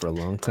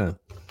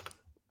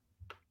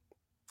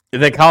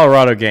 The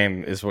Colorado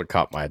game is what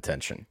caught my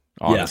attention,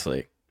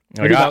 honestly.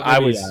 Yeah. Like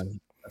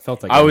I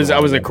felt like I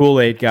was a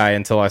Kool-Aid guy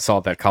until I saw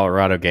that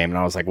Colorado game, and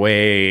I was like,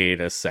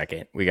 wait a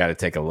second, we got to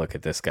take a look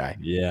at this guy.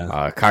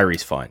 Yeah.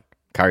 Kyrie's fun.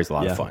 Kyrie's a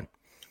lot of fun.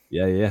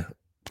 Yeah.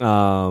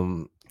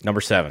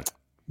 Number 7.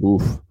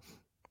 Oof.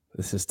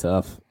 This is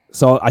tough.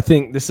 So I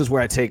think this is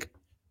where I take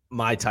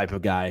my type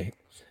of guy,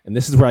 and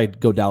this is where I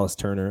go Dallas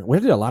Turner. Where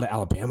did a lot of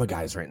Alabama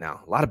guys right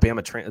now? A lot of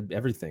Bama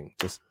everything.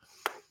 Just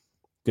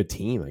good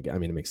team. I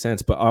mean, it makes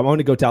sense. But I want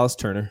to go Dallas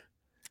Turner.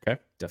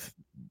 Okay.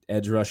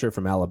 Edge rusher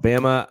from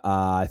Alabama.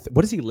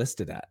 What is he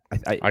listed at?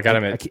 I got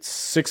him at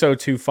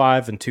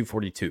 6'0", and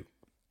 242.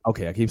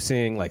 Okay, I keep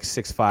seeing like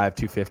 6'5",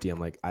 250. I'm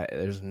like,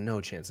 there's no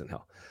chance in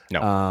hell.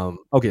 No.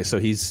 Okay, so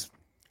he's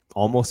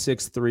almost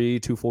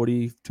 6'3",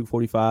 240,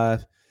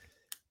 245.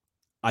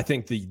 I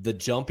think the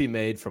jump he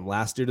made from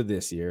last year to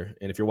this year,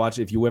 and if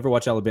you ever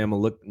watch Alabama,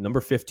 look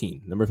number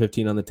 15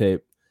 on the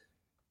tape.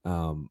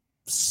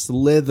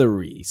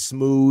 Slithery,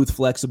 smooth,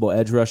 flexible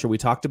edge rusher. We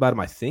talked about him,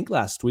 I think,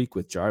 last week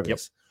with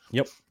Jarvis.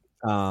 Yep.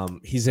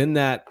 He's in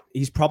that.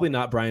 He's probably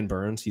not Brian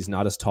Burns. He's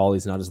not as tall.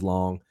 He's not as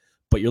long.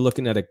 But you're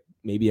looking at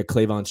maybe a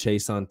Clavon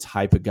Chason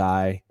type of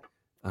guy.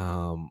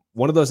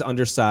 One of those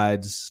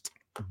undersized,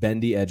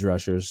 bendy edge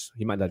rushers.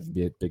 He might not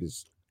be as big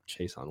as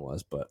Chason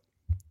was, but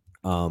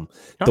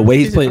the way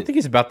he's playing, I think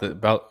he's about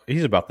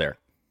there.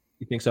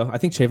 You think so? I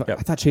think I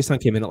thought Chason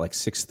came in at like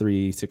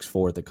 6'3",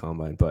 6'4" at the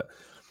combine. But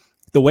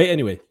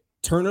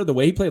Turner, the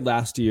way he played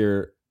last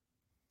year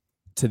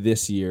to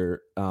this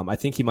year, I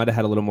think he might have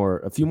had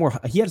a few more.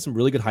 He had some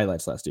really good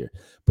highlights last year,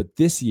 but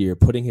this year,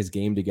 putting his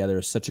game together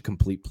as such a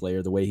complete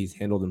player, the way he's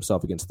handled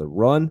himself against the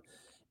run,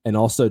 and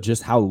also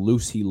just how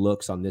loose he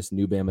looks on this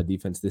new Bama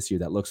defense this year,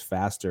 that looks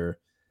faster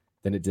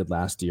than it did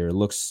last year. It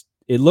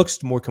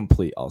looks more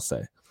complete, I'll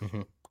say.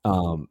 Mm-hmm.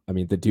 I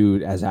mean, the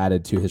dude has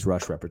added to his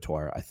rush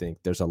repertoire. I think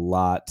there's a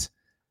lot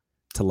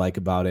to like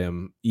about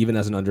him, even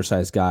as an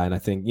undersized guy. And I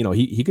think,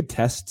 he could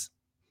test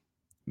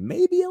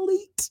maybe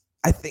elite.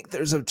 I think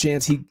there's a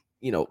chance he,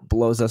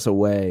 blows us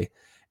away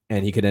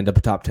and he could end up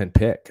a top 10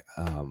 pick.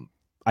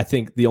 I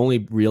think the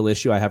only real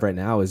issue I have right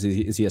now is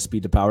he a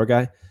speed to power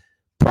guy?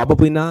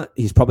 Probably not.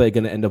 He's probably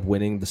going to end up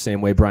winning the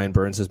same way Brian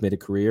Burns has made a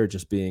career,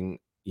 just being,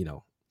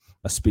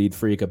 a speed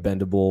freak, a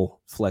bendable,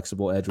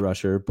 flexible edge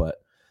rusher. But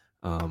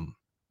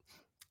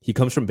he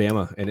comes from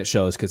Bama, and it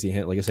shows because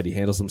like I said, he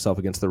handles himself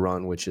against the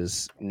run, which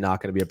is not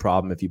going to be a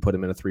problem if you put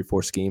him in a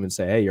 3-4 scheme and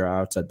say, hey, you're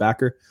our outside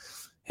backer,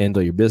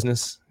 handle your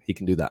business. He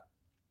can do that.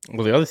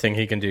 Well, the other thing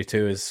he can do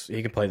too is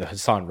he can play the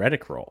Hassan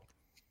Reddick role.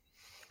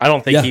 I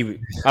don't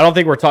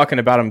think we're talking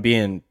about him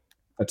being.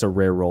 That's a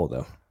rare role,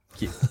 though.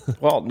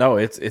 Well, no,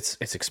 it's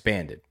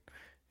expanded.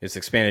 It's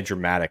expanded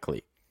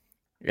dramatically,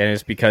 and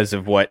it's because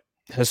of what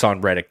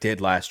Hassan Reddick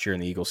did last year in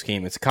the Eagles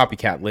scheme. It's a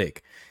copycat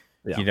league.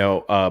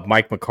 Yeah.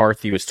 Mike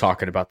McCarthy was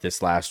talking about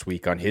this last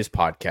week on his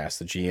podcast,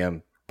 the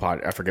GM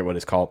pod. I forget what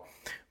it's called,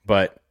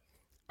 but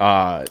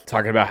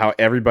talking about how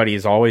everybody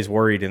is always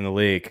worried in the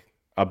league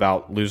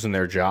about losing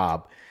their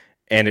job,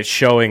 and it's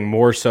showing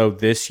more so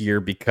this year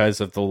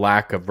because of the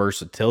lack of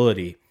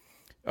versatility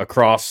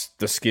across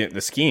the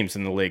schemes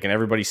in the league, and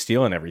everybody's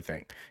stealing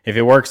everything. If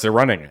it works, they're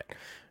running it.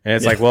 And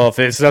it's like, well, if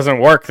it doesn't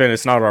work, then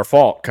it's not our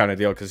fault kind of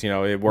deal because,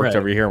 it worked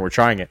over here and we're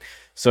trying it.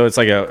 So it's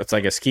like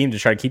a scheme to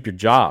try to keep your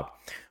job,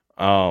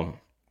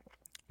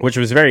 which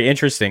was very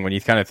interesting when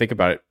you kind of think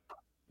about it.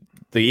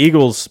 The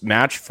Eagles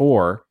match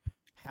 4,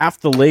 half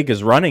the league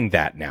is running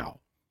that now.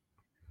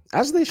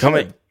 As they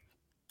should.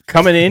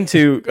 Coming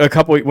into a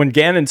couple, when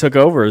Gannon took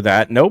over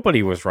that,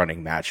 nobody was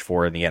running match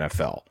 4 in the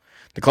NFL.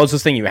 The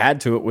closest thing you had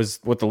to it was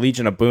with the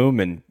Legion of Boom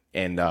and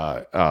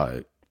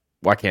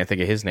why can't I think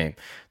of his name?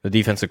 The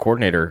defensive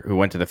coordinator who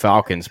went to the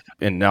Falcons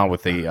and now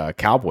with the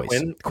Cowboys.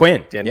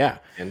 Quinn. Dan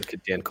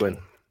Quinn.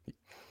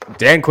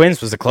 Dan Quinn's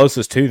was the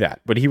closest to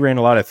that, but he ran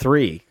a lot of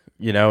 3,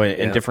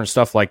 and different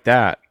stuff like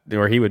that,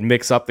 where he would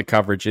mix up the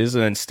coverages,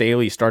 and then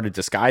Staley started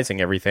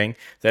disguising everything.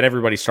 Then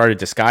everybody started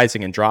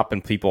disguising and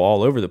dropping people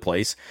all over the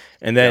place.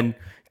 And then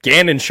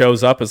Gannon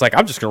shows up, is like,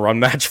 I'm just going to run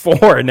match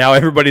 4. And now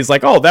everybody's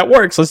like, oh, that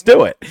works. Let's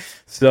do it.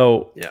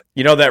 So,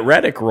 that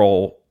Reddick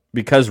role,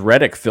 because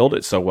Reddick filled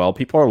it so well,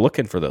 people are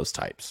looking for those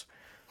types.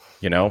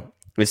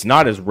 It's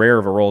not as rare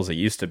of a role as it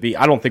used to be.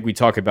 I don't think we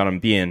talk about him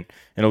being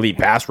an elite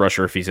pass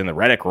rusher if he's in the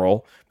Reddick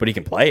role, but he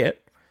can play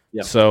it.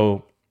 Yep.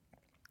 So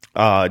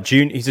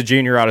he's a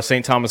junior out of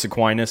St. Thomas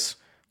Aquinas.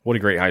 What a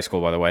great high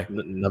school, by the way.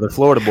 Another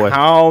Florida boy.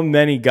 How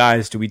many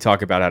guys do we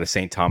talk about out of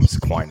St. Thomas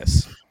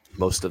Aquinas?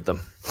 Most of them.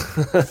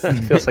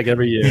 Feels like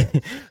every year.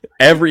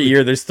 Every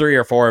year, there's 3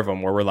 or 4 of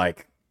them where we're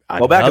like,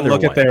 go back and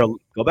look at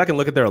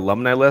their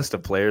alumni list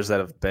of players that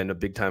have been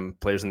big time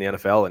players in the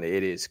NFL, and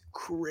it is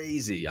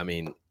crazy. I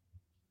mean,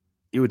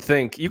 you would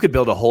think you could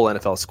build a whole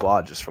NFL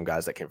squad just from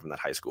guys that came from that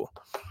high school.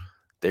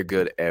 They're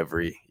good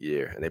every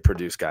year, and they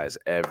produce guys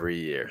every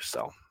year.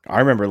 So I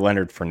remember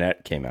Leonard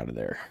Fournette came out of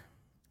there.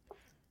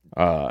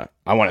 I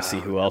want to see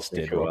who else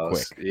did real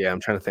quick. Yeah, I'm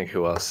trying to think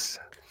who else.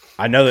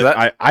 I know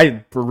that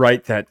I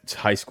write that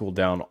high school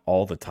down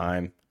all the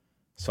time,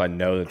 so I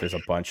know that there's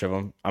a bunch of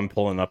them. I'm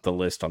pulling up the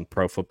list on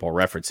Pro Football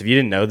Reference. If you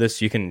didn't know this,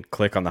 you can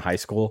click on the high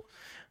school,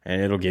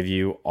 and it'll give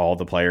you all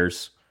the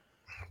players.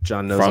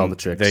 John knows all the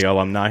tricks. The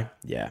alumni,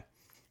 yeah.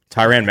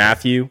 Tyrann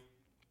Mathieu,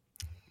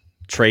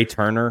 Trey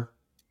Turner.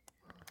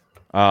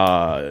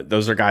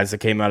 Those are guys that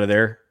came out of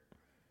there.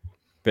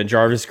 Ben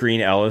Jarvis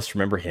Green Ellis,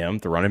 remember him,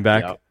 the running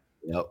back?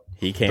 Yep.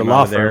 He came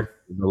out of there.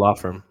 The law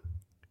firm.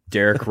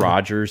 Derek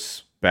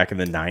Rogers back in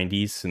the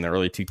 90s and the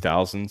early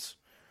 2000s.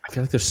 I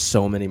feel like there's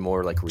so many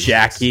more like recents.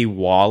 Jackie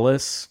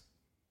Wallace.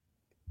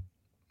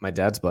 My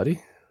dad's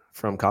buddy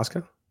from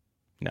Costco?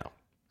 No.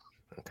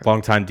 Okay.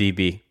 Longtime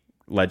DB.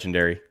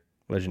 Legendary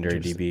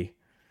DB.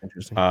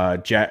 Interesting.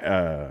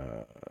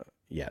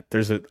 Yeah,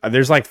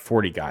 there's like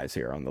 40 guys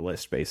here on the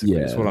list, basically.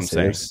 Yeah, that's what I'm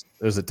saying.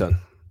 There's a ton.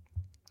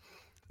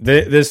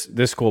 This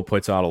school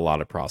puts out a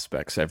lot of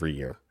prospects every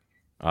year.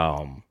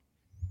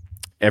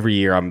 Every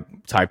year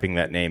I'm typing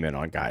that name in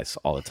on guys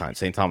all the time.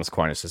 St. Thomas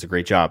Aquinas does a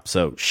great job.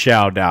 So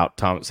shout out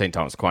St.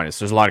 Thomas Aquinas.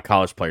 There's a lot of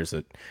college players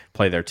that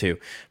play there too.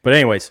 But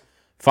anyways,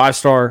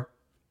 5-star,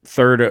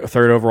 third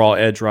overall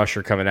edge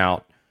rusher coming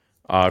out,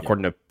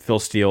 according to Phil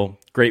Steele.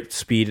 Great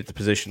speed at the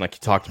position like you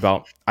talked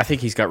about. I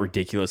think he's got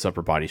ridiculous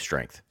upper body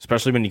strength,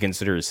 especially when you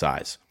consider his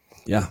size.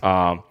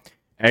 Yeah.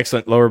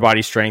 Excellent lower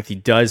body strength. He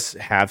does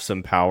have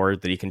some power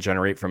that he can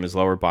generate from his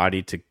lower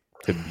body to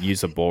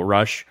use a bull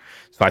rush.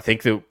 So I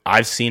think that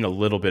I've seen a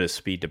little bit of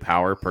speed to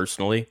power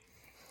personally.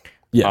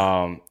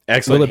 Yeah.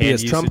 Excellent. Will it be hand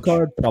his trump usage.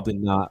 card? Probably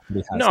not. But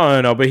he has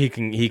No, but he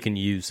can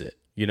use it.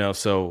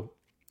 So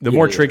the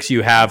more tricks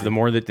you have, the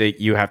more that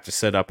you have to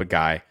set up a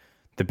guy,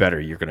 the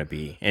better you're going to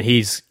be. And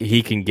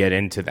he can get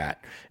into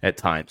that at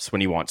times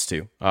when he wants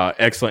to.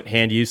 Excellent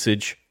hand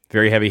usage,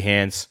 very heavy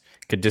hands,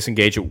 could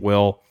disengage at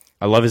will.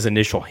 I love his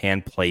initial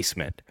hand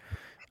placement.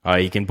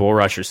 He can bull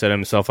rush or set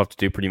himself up to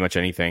do pretty much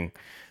anything.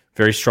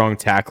 Very strong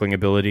tackling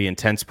ability,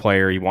 intense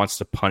player. He wants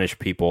to punish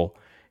people.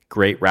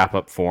 Great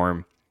wrap-up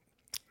form.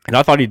 And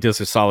I thought he does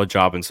a solid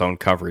job in zone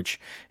coverage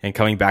and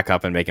coming back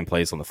up and making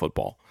plays on the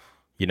football.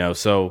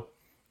 So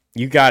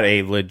you got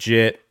a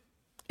legit,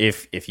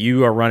 if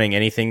you are running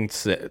anything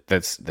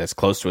that's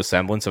close to a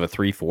semblance of a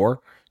 3-4,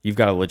 you've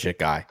got a legit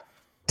guy.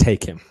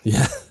 Take him.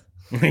 Yeah.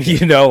 Don't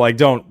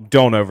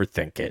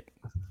overthink it.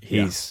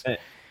 He's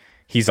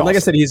awesome. Like I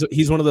said,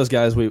 he's one of those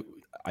guys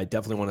I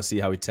definitely want to see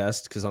how he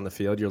tests, because on the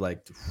field you're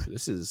like,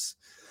 this is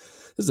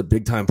a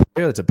big time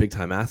player. That's a big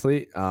time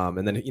athlete.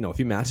 And then if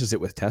he matches it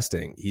with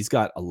testing, he's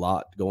got a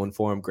lot going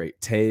for him. Great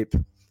tape,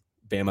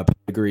 Bama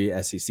pedigree,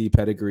 SEC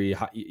pedigree.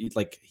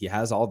 He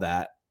has all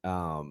that.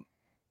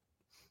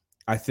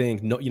 I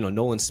think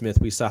Nolan Smith.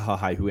 We saw how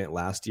high he went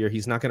last year.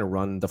 He's not going to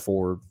run the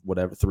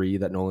 3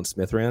 that Nolan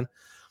Smith ran,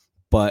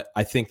 but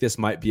I think this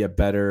might be a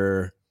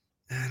better.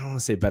 I don't want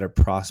to say better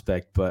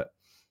prospect, but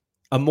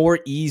a more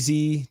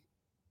easy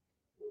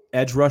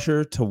edge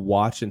rusher to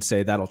watch and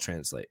say that'll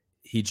translate.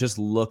 He just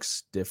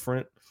looks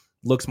different,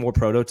 looks more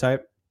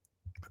prototype.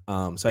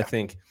 I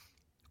think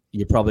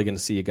you're probably going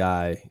to see a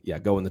guy,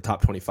 go in the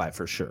top 25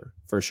 for sure.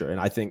 And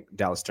I think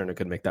Dallas Turner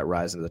could make that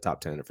rise into the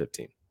top 10 or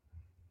 15.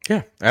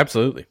 Yeah,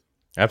 absolutely.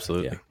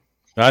 Yeah.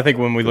 I think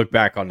when we look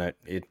back on it,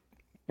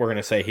 we're going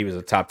to say he was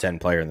a top 10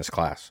 player in this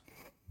class.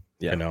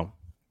 Yeah.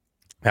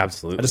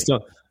 Absolutely.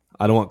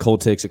 I don't want cold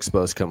takes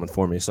exposed coming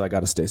for me, so I got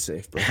to stay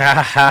safe. Bro.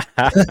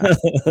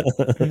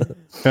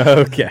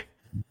 Okay.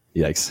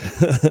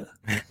 Yikes.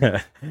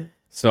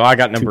 So I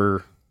got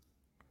number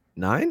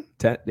 9,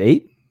 10,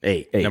 8?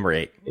 8. Number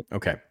 8.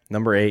 Okay.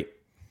 Number 8.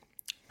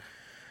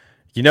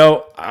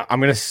 I'm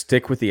going to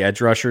stick with the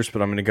edge rushers,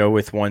 but I'm going to go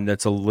with one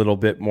that's a little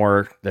bit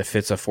more, that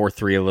fits a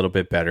 4-3 a little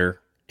bit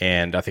better.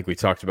 And I think we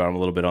talked about him a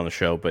little bit on the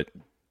show, but,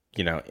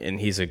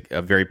 and he's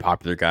a very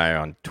popular guy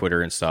on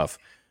Twitter and stuff.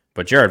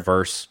 But Jared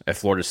Verse at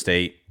Florida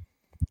State,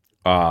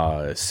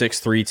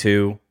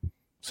 6'3",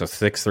 so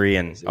 6'3"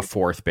 and a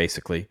fourth,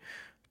 basically.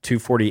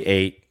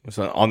 248, was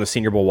on the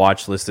Senior Bowl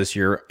watch list this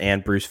year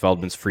and Bruce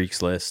Feldman's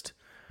Freaks list.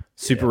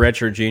 Super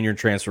redshirt junior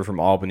transfer from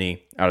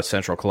Albany out of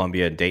Central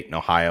Columbia and Dayton,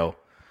 Ohio.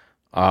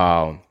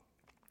 An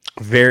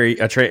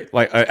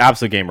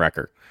absolute game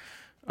wrecker.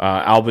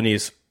 Albany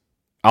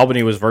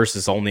was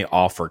Verse's only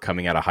offer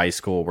coming out of high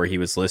school, where he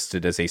was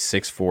listed as a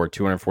 6'4",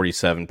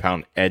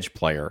 247-pound edge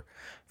player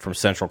from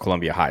Central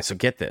Columbia High. So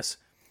get this.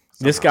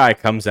 This guy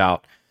comes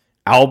out.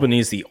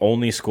 Albany's the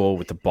only school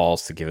with the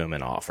balls to give him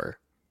an offer.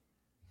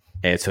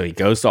 And so he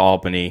goes to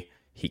Albany.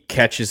 He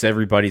catches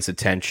everybody's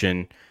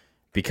attention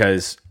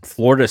because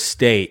Florida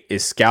State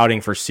is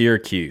scouting for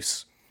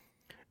Syracuse.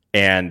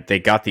 And they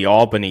got the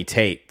Albany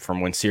tape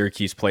from when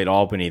Syracuse played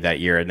Albany that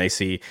year. And they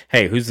see,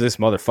 hey, who's this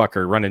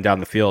motherfucker running down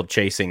the field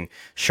chasing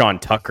Sean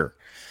Tucker?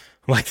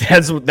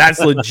 That's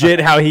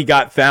legit how he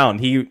got found.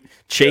 He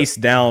chased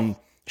down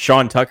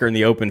Sean Tucker in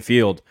the open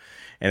field,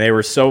 and they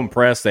were so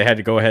impressed they had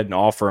to go ahead and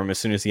offer him. As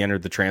soon as he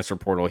entered the transfer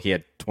portal, he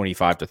had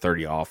 25 to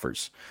 30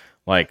 offers.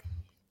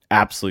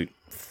 Absolute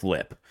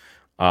flip.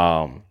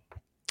 And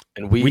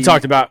we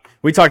talked about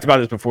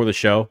this before the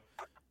show.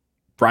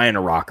 Brian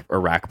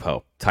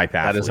Arakpo type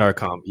athlete. That is our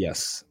comp,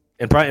 yes.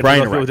 And Brian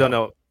Arakpo, who don't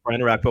know,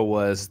 Brian Arakpo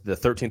was the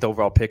 13th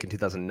overall pick in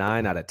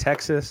 2009 out of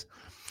Texas.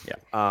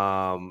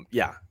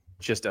 Yeah.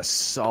 Just a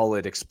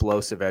solid,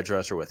 explosive edge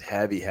rusher with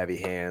heavy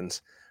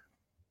hands.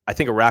 I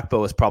think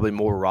Arakpo is probably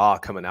more raw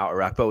coming out.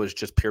 Arakpo is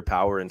just pure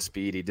power and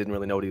speed. He didn't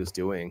really know what he was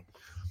doing.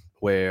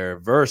 Where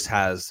Verse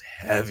has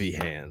heavy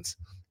hands,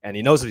 and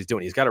he knows what he's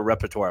doing. He's got a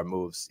repertoire of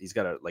moves. He's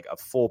got a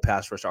full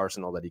pass rush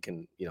arsenal that he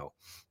can,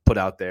 put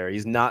out there.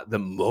 He's not the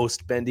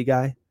most bendy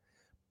guy,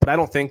 but I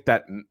don't think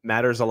that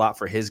matters a lot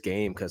for his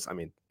game because,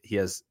 he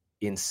has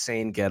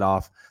insane get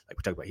off. Like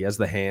we talked about, he has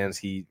the hands.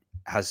 He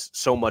has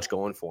so much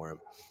going for him.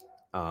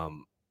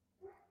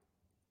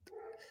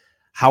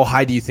 How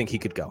high do you think he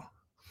could go?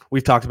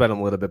 We've talked about him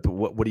a little bit, but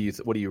what do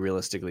you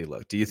realistically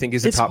look? Do you think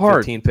he's a top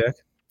 15 pick?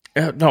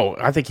 No,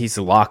 I think he's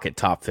a lock at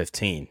top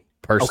 15,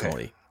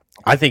 personally. Okay.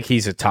 I think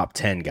he's a top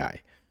 10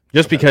 guy.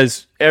 Just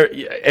because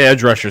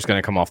edge rusher is going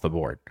to come off the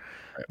board.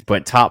 Right.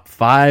 But top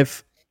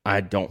 5,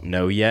 I don't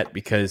know yet,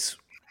 because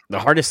the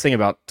hardest thing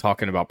about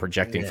talking about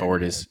projecting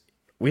forward is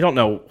we don't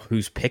know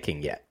who's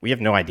picking yet. We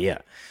have no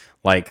idea.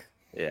 Well,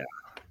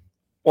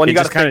 you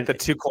got to think the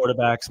 2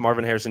 quarterbacks,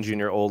 Marvin Harrison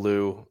Jr.,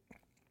 Olu.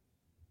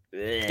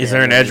 Is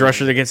there an edge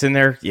rusher that gets in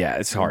there? Yeah,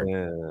 it's hard.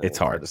 It's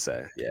hard to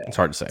say. Yeah, it's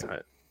hard to say.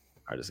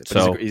 Hard to say.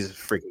 But he's a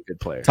freaking good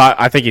player.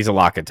 I think he's a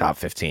lock at top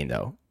 15,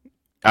 though.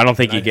 I don't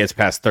think he gets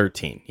past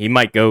 13. He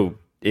might go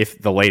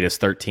if the latest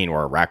 13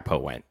 where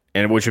Arakpo went,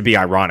 and which would be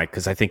ironic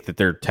because I think that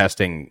their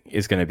testing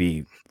is going to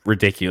be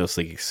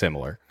ridiculously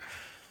similar.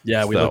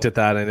 Yeah, we So- looked at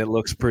that and it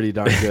looks pretty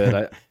darn good.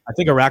 I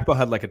think Arakpo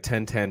had like a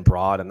 10-10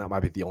 broad, and that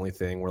might be the only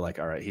thing we're like,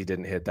 all right, he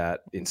didn't hit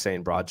that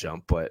insane broad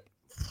jump, but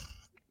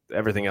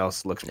everything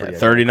else looks pretty.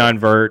 39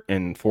 vert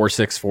and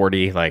 4.6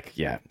 40. Like,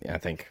 I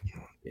think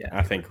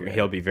Yeah,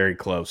 he'll be very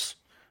close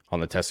on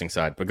the testing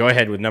side. But go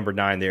ahead with number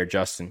 9 there,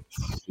 Justin.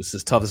 this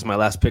is tough. This is my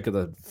last pick of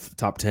the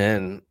top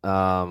 10.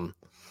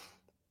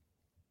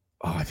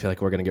 I feel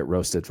like we're gonna get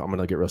roasted. I'm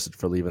gonna get roasted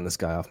for leaving this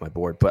guy off my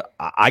board, but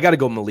I got to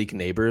go Malik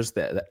Neighbors,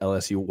 the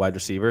LSU wide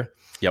receiver.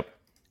 Yep.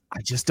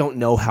 I just don't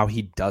know how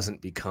he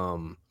doesn't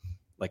become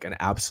like an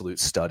absolute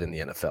stud in the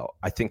NFL.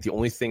 I think the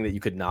only thing that you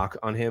could knock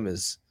on him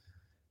is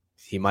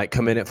he might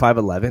come in at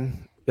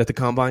 5'11" at the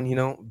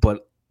combine,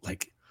 but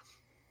like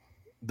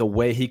the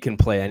way he can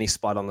play any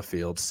spot on the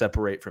field,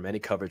 separate from any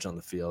coverage on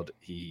the field,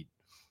 he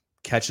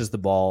catches the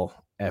ball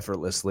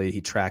effortlessly, he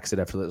tracks it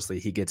effortlessly,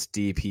 he gets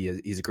deep,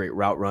 he's a great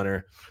route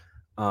runner.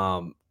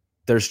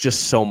 There's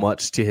just so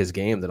much to his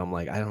game that I'm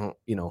like, I don't,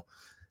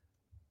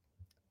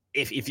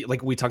 if you,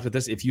 like we talked about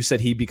this, if you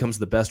said he becomes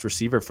the best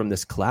receiver from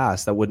this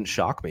class, that wouldn't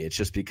shock me. It's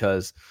just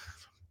because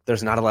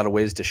there's not a lot of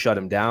ways to shut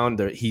him down.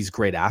 He's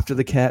great after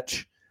the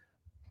catch.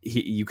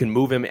 You can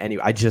move him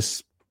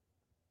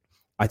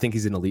I think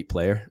he's an elite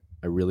player.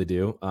 I really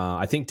do.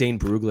 I think Dane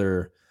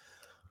Brugler, or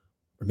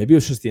maybe it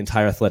was just the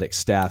entire athletic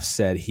staff,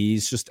 said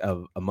he's just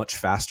a much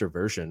faster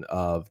version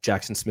of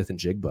Jackson Smith and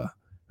Jigba,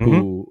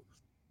 who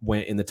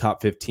went in the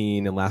top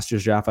 15 in last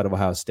year's draft out of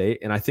Ohio State.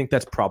 And I think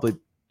that's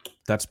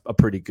a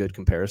pretty good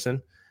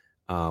comparison.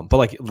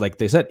 But like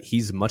they said,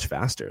 he's much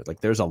faster.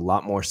 Like there's a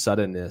lot more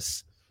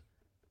suddenness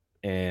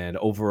and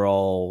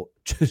overall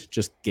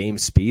just game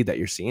speed that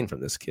you're seeing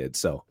from this kid.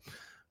 So,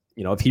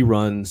 if he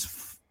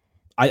runs,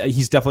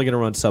 he's definitely going to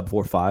run sub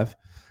 4.5,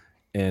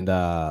 and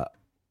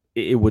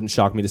it wouldn't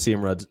shock me to see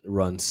him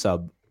run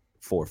sub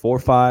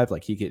 4.45.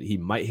 Like he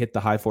might hit the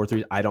high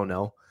 4.3. I don't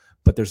know,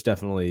 but there's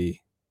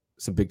definitely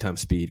some big time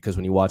speed because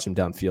when you watch him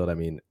downfield, I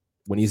mean,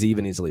 when he's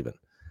even, he's leaving,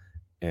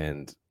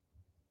 and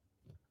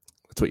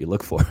that's what you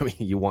look for. I mean,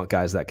 you want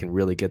guys that can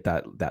really get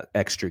that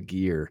extra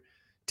gear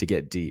to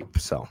get deep.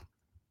 So,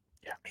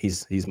 yeah,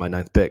 he's my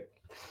 9th pick.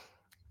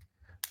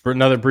 For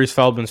another Bruce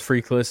Feldman's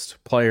freak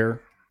list player.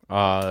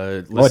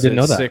 I didn't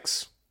know that.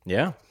 6.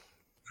 Yeah.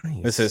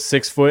 Nice. This is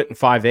 6 foot and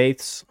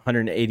 5/8,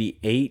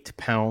 188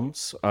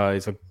 pounds.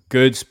 He's a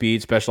good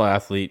speed special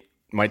athlete.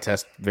 Might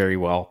test very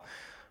well.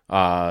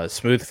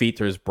 Smooth feet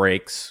through his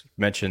breaks.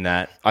 Mentioned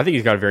that. I think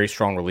he's got a very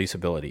strong release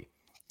ability.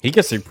 He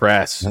gets through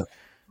press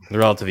the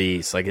relative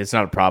ease. Like it's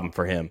not a problem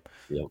for him.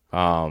 Yep.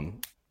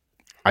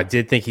 I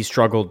did think he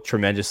struggled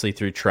tremendously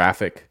through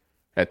traffic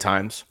at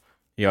times.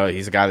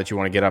 He's a guy that you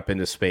want to get up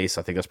into space.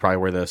 I think that's probably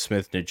where the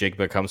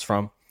Smith-Njigba comes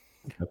from.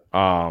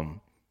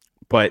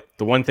 But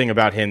the one thing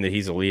about him that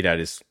he's elite at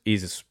is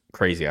he's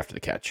crazy after the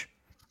catch.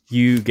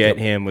 You get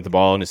him with the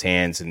ball in his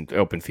hands in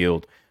open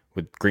field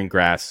with green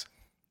grass,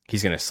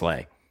 he's going to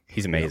slay.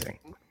 He's amazing.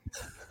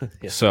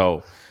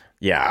 So,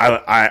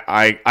 yeah,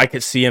 I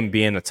could see him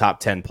being a top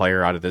 10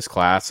 player out of this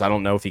class. I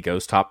don't know if he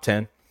goes top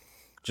 10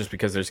 just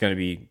because there's going to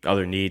be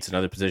other needs and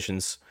other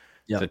positions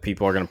that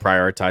people are going to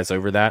prioritize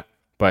over that.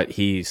 But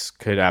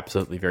could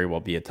absolutely very well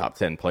be a top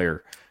 10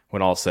 player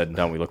when all said and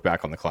done. We look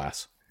back on the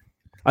class.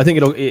 I think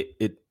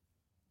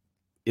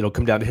it'll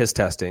come down to his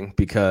testing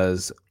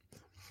because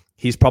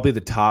he's probably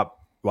the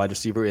top wide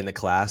receiver in the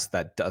class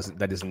that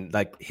isn't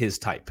like his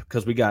type.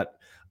 Because we got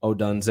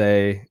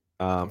Odunze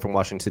from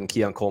Washington,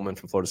 Keon Coleman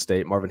from Florida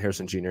State, Marvin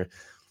Harrison Jr.,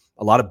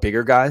 a lot of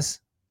bigger guys.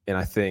 And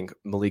I think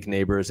Malik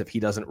Neighbors, if he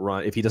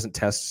doesn't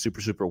test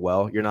super, super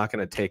well, you're not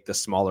going to take the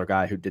smaller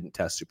guy who didn't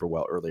test super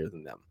well earlier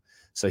than them.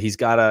 So he's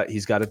got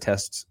to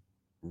test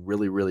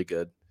really, really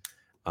good.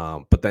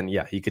 But then,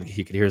 yeah, he could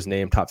hear his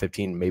name, top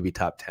 15, maybe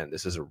top 10.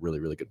 This is a really,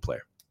 really good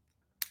player.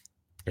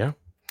 Yeah.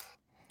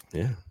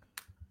 Yeah.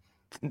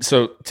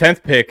 So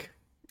 10th pick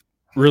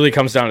really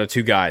comes down to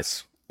 2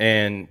 guys.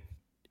 And,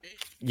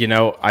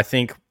 I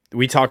think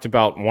we talked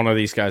about one of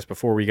these guys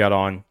before we got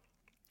on,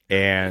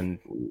 and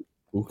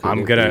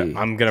I'm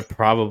gonna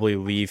probably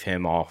leave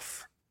him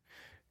off.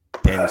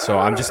 And so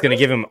I'm just gonna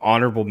give him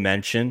honorable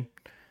mention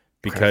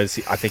because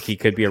I think he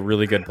could be a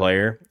really good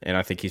player, and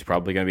I think he's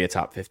probably gonna be a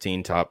top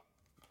 15,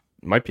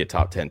 might be a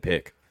top 10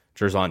 pick.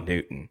 Jerzon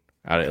Newton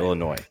out of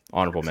Illinois,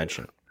 honorable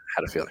mention.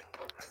 Had a feeling.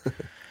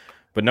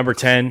 But number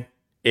 10,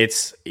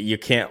 you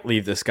can't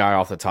leave this guy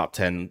off the top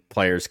 10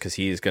 players because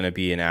he is going to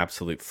be an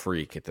absolute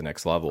freak at the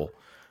next level.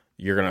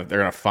 They're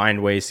gonna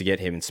find ways to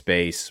get him in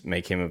space,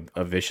 make him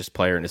a vicious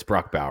player, and it's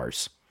Brock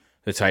Bowers,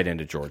 the tight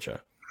end of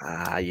Georgia.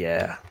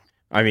 Yeah.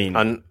 I mean,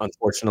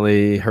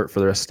 unfortunately, hurt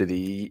for the rest of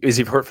the. Is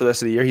he hurt for the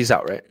rest of the year? He's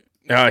out,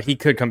 right? He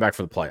could come back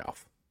for the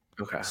playoff.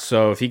 Okay.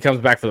 So if he comes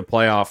back for the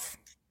playoff,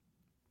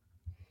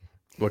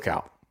 look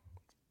out.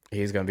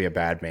 He's going to be a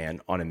bad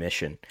man on a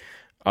mission.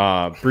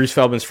 Bruce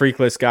Feldman's freak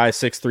list guy,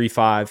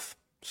 6'3",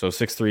 so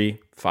 6'3",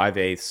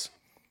 5/8,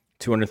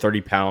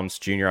 230 pounds,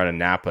 junior out of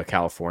Napa,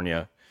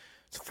 California.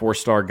 It's a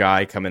 4-star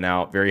guy coming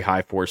out, very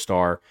high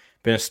 4-star.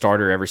 Been a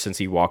starter ever since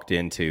he walked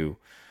into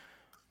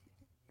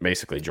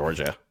basically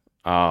Georgia.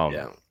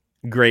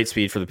 Great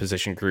speed for the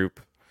position group.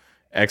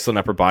 Excellent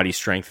upper body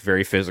strength,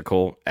 very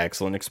physical,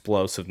 excellent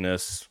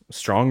explosiveness,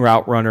 strong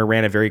route runner,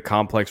 ran a very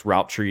complex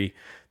route tree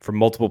from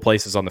multiple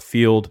places on the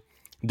field.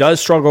 Does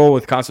struggle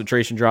with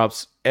concentration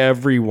drops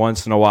every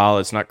once in a while.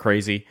 It's not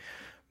crazy.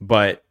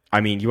 But,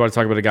 I mean, you want to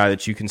talk about a guy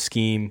that you can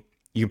scheme.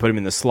 You can put him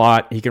in the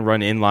slot. He can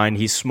run inline.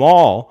 He's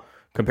small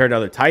compared to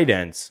other tight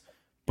ends,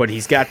 but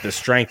he's got the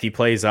strength. He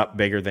plays up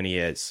bigger than he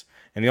is.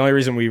 And the only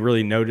reason we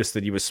really noticed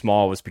that he was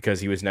small was because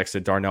he was next to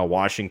Darnell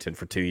Washington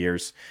for 2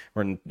 years.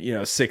 We're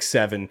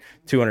 6'7",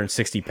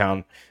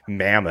 260-pound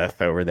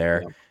mammoth over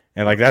there. Yeah.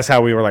 And like that's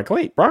how we were like,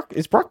 wait,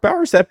 is Brock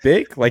Bowers that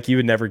big? Like you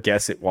would never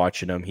guess it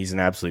watching him. He's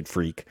an absolute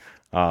freak.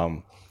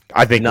 I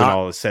think when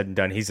all is said and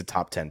done, he's a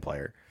top 10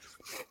 player.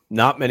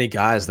 Not many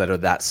guys that are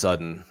that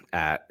sudden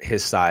at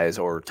his size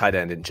or tight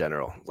end in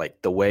general. Like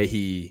the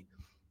way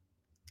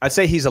I'd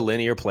say he's a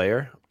linear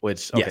player,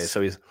 which, okay, yes.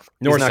 So he's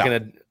not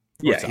going to.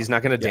 Yeah, he's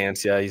not going to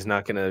dance. Yeah, he's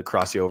not going to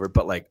cross you over.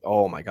 But like,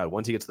 oh my God,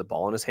 once he gets the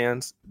ball in his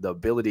hands, the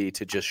ability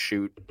to just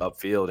shoot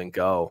upfield and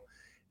go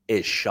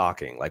is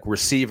shocking. Like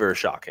receiver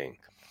shocking.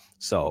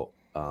 So,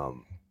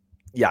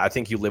 I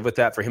think you live with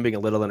that. For him being a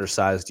little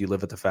undersized, you live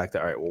with the fact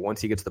that, all right, well,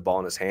 once he gets the ball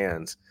in his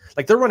hands,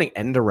 like they're running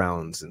end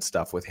arounds and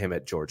stuff with him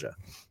at Georgia.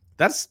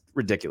 That's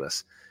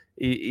ridiculous.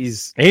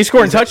 He's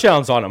scoring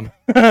touchdowns on him.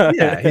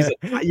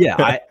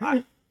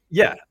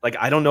 Yeah, like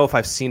I don't know if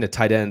I've seen a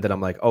tight end that I'm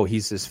like, oh,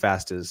 he's as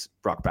fast as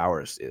Brock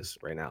Bowers is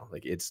right now.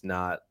 Like it's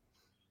not.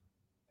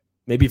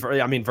 Maybe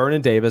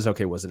Vernon Davis,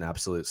 okay, was an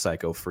absolute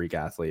psycho freak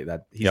athlete.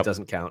 That he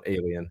doesn't count.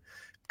 Alien.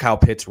 Kyle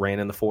Pitts ran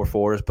in the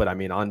 4.4s, but I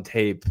mean on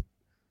tape,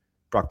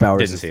 Brock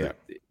Bowers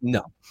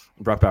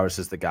Brock Bowers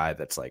is the guy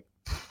that's like,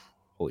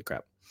 holy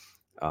crap.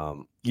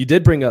 You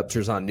did bring up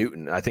Jer'Zhan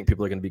Newton. I think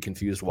people are going to be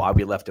confused why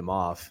we left him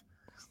off.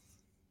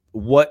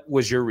 What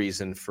was your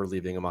reason for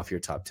leaving him off your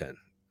top 10?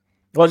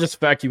 Well, just the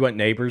fact you went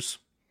Neighbors.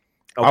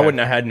 Okay. I wouldn't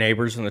have had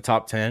Neighbors in the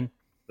top 10.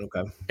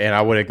 Okay. And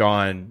I would have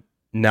gone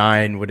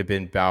 9 would have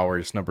been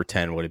Bowers. Number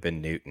 10 would have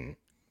been Newton.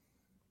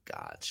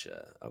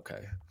 Gotcha.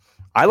 Okay.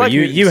 I like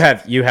you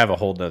have a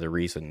whole nother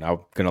reason. I'm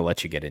going to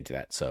let you get into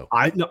that. So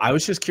I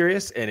was just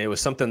curious, and it was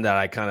something that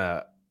I kind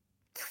of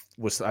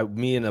was.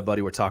 Me and a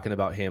buddy were talking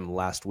about him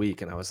last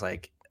week, and I was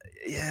like,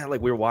 yeah, like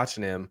we were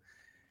watching him.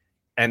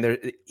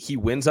 And he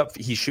wins up.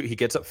 He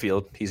gets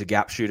upfield. He's a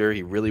gap shooter.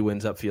 He really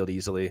wins upfield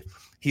easily.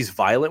 He's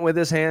violent with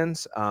his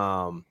hands.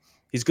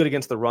 He's good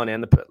against the run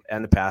and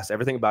the pass.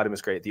 Everything about him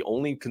is great. The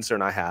only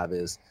concern I have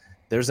is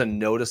there's a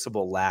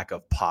noticeable lack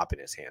of pop in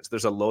his hands.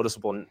 There's a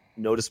noticeable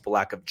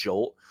lack of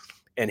jolt,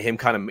 and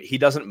he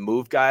doesn't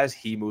move guys.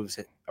 He moves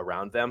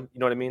around them. You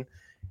know what I mean?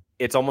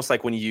 It's almost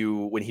like when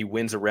he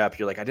wins a rep,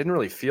 you're like, I didn't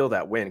really feel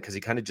that win because he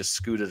kind of just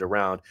scooted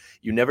around.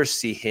 You never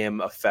see him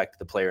affect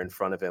the player in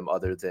front of him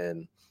other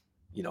than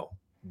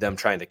them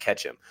trying to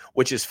catch him,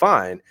 which is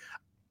fine.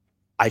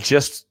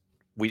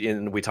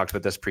 We talked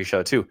about this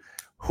pre-show too.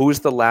 Who's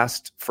the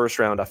last first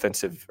round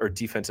offensive or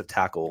defensive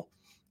tackle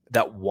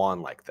that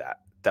won like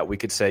that we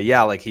could say,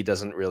 yeah, like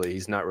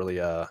he's not really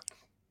a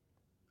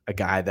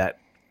guy that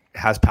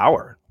has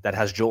power, that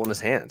has jolt in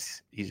his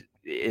hands.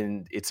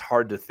 It's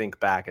hard to think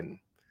back and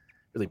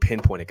really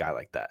pinpoint a guy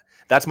like that.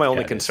 That's my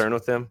only concern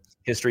with him.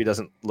 History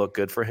doesn't look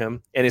good for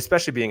him. And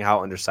especially being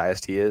how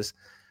undersized he is.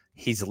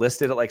 He's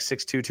listed at like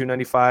 6'2",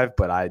 295,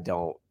 but I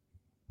don't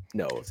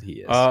know if he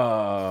is.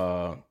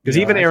 Because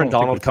even Aaron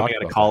Donald coming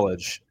out of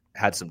college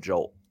had some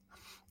jolt.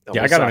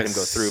 I got him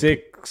go through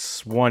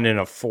 6'1" and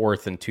a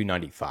 4th and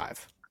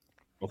 295.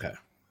 Okay.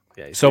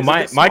 Yeah. So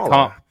my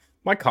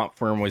comp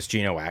for him was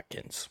Geno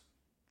Atkins.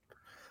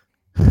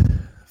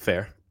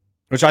 Fair.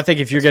 Which I think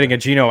if you're getting a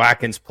Geno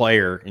Atkins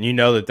player and you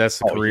know that's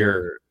the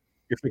career,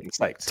 you're freaking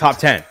psyched. Top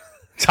 10.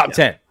 Top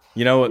 10.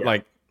 You know what?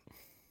 Like,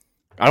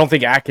 I don't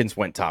think Atkins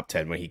went top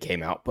 10 when he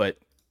came out, but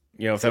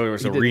if there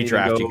was a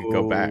redraft, you could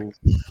go back.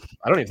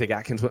 I don't even think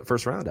Atkins went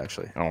first round,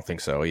 actually. I don't think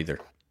so either.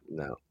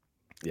 No.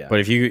 Yeah. But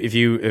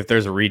if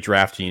there's a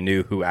redraft and you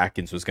knew who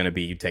Atkins was going to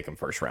be, you'd take him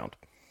first round.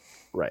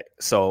 Right.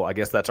 So I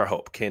guess that's our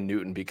hope. Can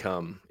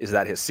Newton is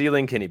that his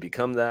ceiling? Can he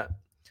become that?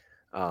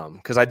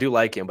 Because I do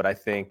like him, but I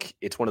think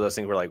it's one of those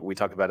things where, like we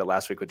talked about it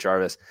last week with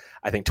Jarvis,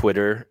 I think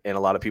Twitter and a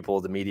lot of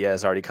people, the media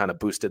has already kind of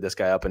boosted this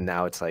guy up, and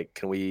now it's like,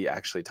 can we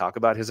actually talk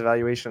about his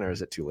evaluation, or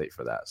is it too late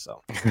for that?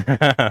 So,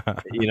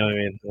 you know what I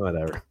mean?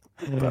 Whatever.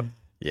 But,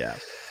 yeah.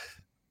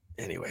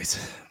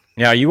 Anyways.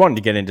 Yeah, you wanted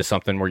to get into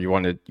something where you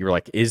were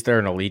like, is there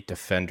an elite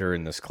defender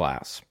in this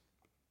class?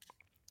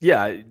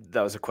 Yeah,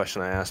 that was a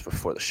question I asked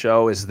before the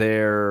show. Is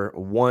there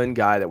one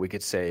guy that we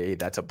could say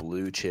that's a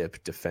blue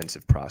chip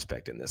defensive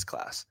prospect in this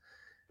class?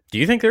 Do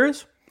you think there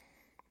is?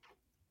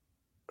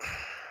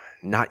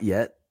 Not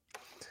yet.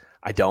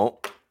 I don't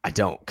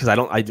because I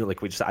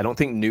don't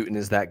think Newton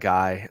is that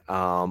guy.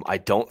 I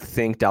don't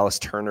think Dallas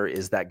Turner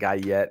is that guy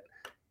yet.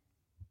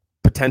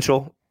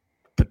 Potential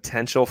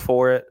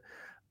for it.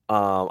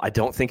 I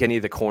don't think any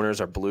of the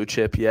corners are blue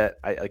chip yet.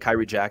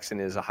 Kyrie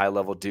Jackson is a high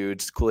level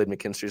dude. Kool-Aid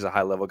McKinstry is a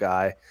high level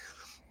guy.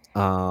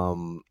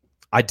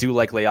 I do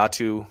like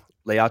Leatu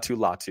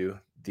Latu,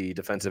 the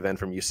defensive end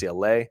from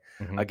UCLA.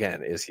 Mm-hmm.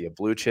 Again, is he a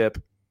blue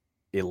chip?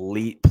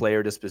 elite player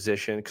at his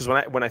position. Because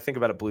when I think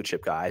about a blue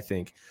chip guy, I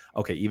think,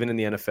 okay, even in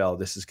the NFL,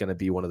 this is going to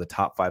be one of the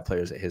top 5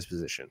 players at his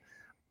position.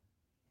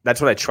 That's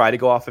what I try to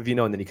go off of, and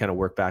then you kind of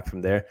work back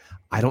from there.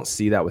 I don't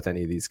see that with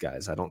any of these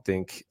guys. I don't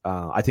think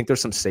I think there's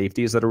some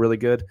safeties that are really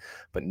good,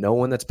 but no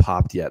one that's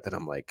popped yet that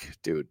I'm like,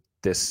 dude,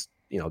 this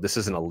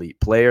is an elite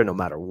player no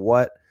matter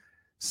what.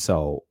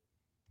 So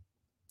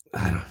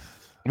I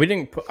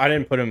didn't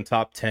put him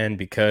top 10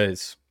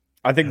 because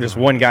I think there's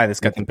one guy that's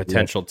got the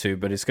potential to,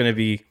 but it's going to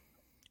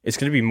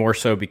be more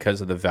so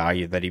because of the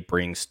value that he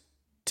brings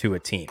to a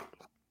team.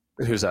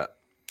 Who's that?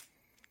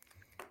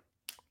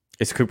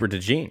 It's Cooper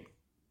DeJean.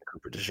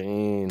 Cooper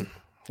DeJean.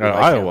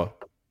 Iowa.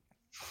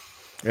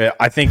 Yeah,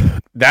 I think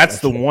that's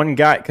the one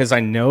guy because I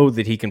know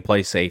that he can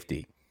play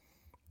safety.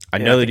 I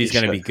know that he's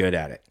going to be good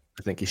at it.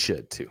 I think he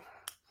should too.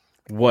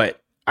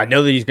 I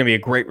know that he's going to be a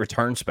great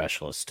return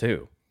specialist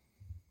too.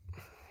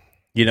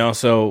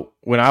 So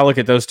when I look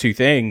at those two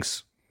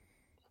things,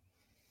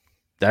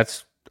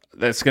 that's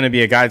going to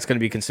be a guy that's going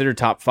to be considered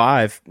top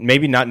 5.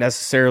 Maybe not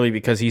necessarily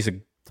because he's a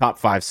top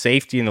 5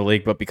 safety in the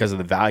league, but because of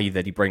the value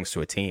that he brings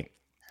to a team,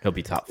 he'll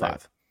be top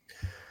 5.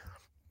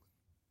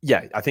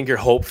 Yeah, I think your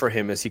hope for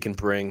him is he can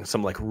bring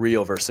some like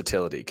real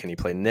versatility. Can he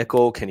play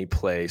nickel? Can he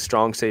play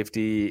strong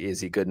safety? Is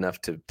he good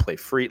enough to play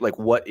free? Like,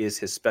 what is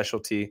his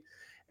specialty?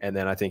 And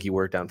then I think you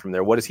work down from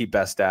there. What is he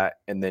best at?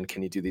 And then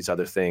can he do these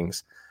other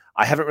things?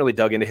 I haven't really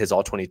dug into his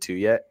all-22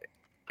 yet,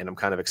 and I'm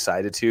kind of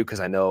excited to because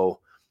I know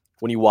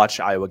when you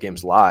watch Iowa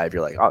games live,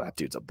 you're like, oh, that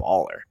dude's a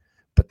baller.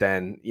 But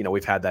then,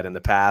 we've had that in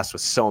the past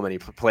with so many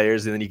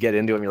players, and then you get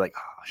into him, you're like,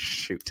 oh,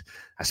 shoot,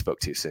 I spoke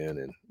too soon.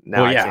 And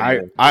now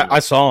I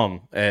saw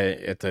him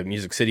at the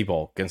Music City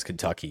Bowl against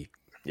Kentucky.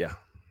 Yeah.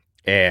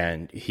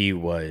 And he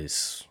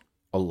was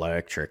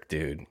electric,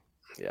 dude.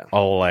 Yeah.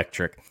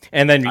 Electric.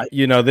 And then,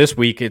 this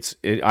week,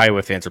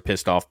 Iowa fans are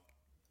pissed off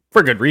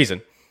for good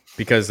reason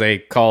because they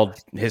called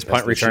his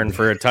punt return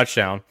for a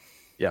touchdown.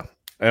 Yeah.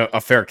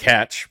 A fair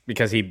catch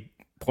because he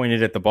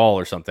pointed at the ball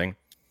or something.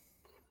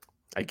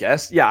 I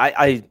guess. Yeah,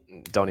 I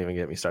don't even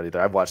get me started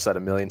there. I've watched that a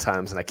million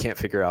times, and I can't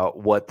figure out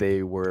what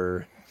they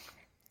were.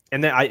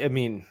 And then, I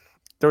mean,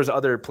 there was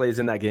other plays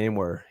in that game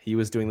where he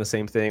was doing the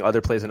same thing.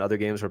 Other plays in other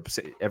games where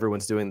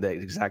everyone's doing the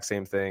exact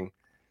same thing.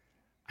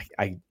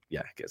 I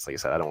guess, like I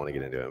said, I don't want to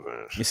get into it.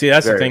 But you see,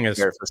 that's the thing is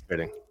very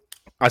frustrating.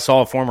 I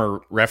saw a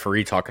former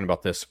referee talking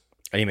about this,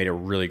 and he made a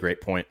really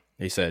great point.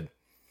 He said,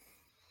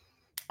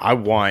 I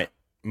want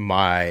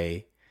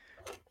my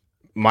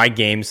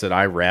games that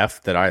I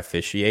ref, that I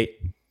officiate,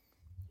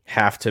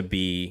 have to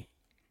be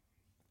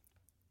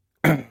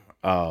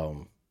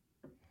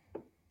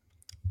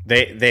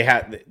they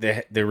had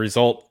the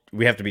result.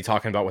 We have to be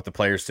talking about what the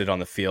players did on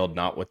the field,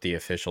 not what the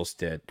officials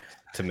did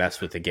to mess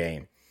with the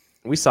game.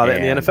 We saw that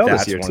in the NFL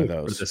this year too.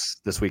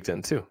 This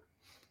weekend too.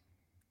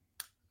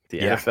 The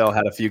NFL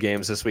had a few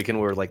games this weekend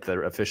where like the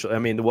official. I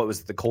mean, what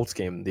was the Colts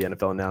game? The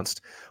NFL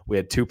announced we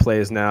had 2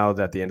 plays now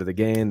at the end of the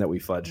game that we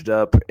fudged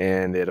up,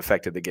 and it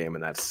affected the game,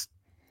 and that's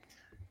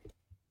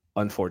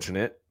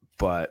unfortunate.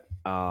 But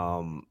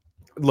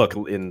look,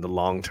 in the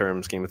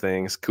long-term scheme of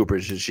things, Cooper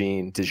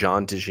DeJean.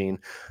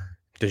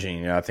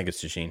 Yeah, I think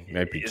it's DeJean.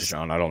 Maybe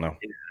DeJean. I don't know.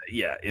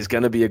 Yeah, is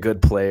going to be a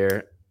good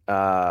player.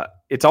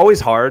 It's always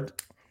hard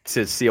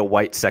to see a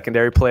white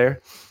secondary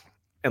player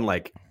and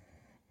like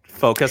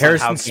focus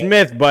Harrison on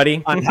Smith,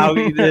 buddy. On how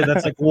he did.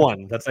 That's like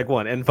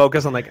one. And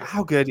focus on like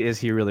how good is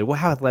he really? Well,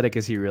 how athletic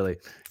is he really?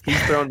 He's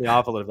thrown me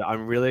off a little bit.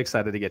 I'm really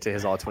excited to get to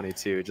his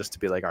all-22 just to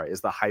be like, all right,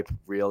 is the hype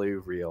really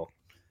real?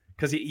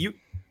 Because you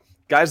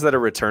guys that are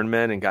return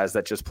men and guys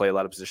that just play a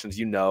lot of positions,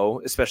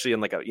 especially in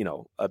like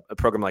a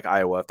program like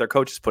Iowa, if their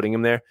coach is putting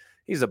him there,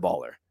 he's a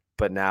baller.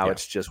 But now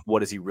it's just what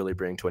does he really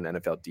bring to an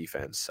NFL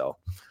defense? So,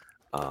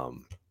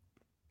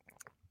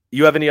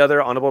 you have any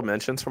other honorable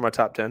mentions from our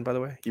top 10? By the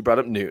way, you brought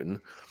up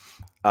Newton.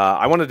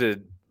 I wanted to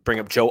bring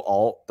up Joe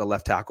Alt, the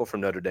left tackle from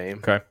Notre Dame.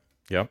 Okay,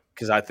 yeah,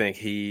 because I think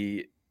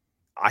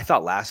I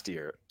thought last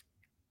year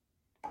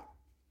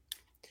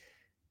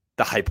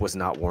the hype was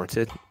not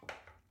warranted.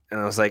 And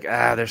I was like,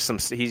 there's some.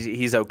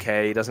 He's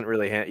okay. He doesn't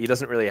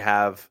really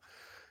have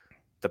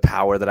the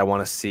power that I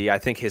want to see. I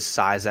think his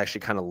size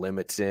actually kind of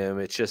limits him.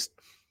 It's just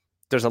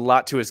there's a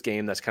lot to his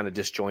game that's kind of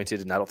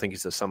disjointed, and I don't think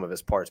he's the sum of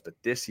his parts. But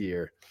this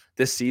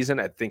season,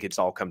 I think it's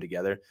all come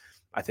together.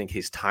 I think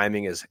his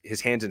timing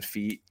his hands and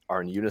feet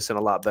are in unison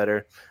a lot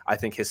better. I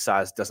think his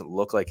size doesn't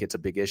look like it's a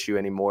big issue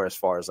anymore as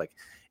far as like,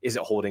 is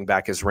it holding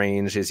back his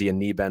range? Is he a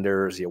knee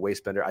bender? Is he a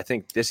waist bender? I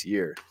think this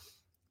year,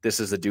 this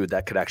is a dude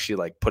that could actually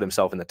like put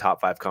himself in the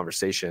top 5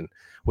 conversation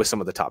with some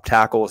of the top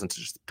tackles and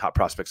just top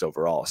prospects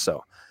overall.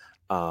 So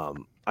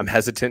I'm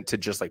hesitant to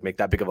just like make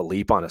that big of a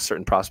leap on a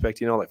certain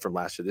prospect, like from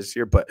last year, this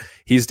year, but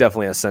he's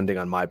definitely ascending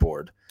on my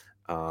board.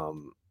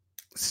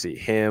 See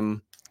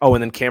him. Oh,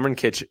 and then Cameron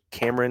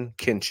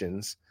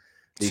Kinchins.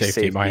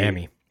 Safety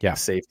Miami. Yeah.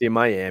 Safety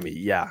Miami.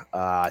 Yeah.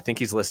 I think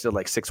he's listed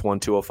like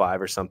 6'1",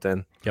 205 or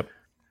something. Yep.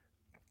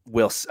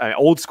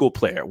 Old school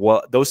player.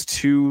 Well, those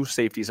 2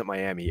 safeties at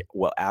Miami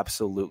will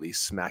absolutely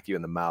smack you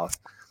in the mouth.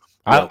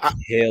 I'll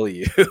kill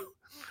you.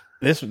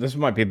 This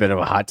might be a bit of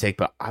a hot take,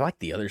 but I like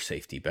the other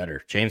safety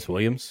better, James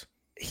Williams.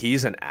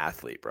 He's an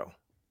athlete, bro.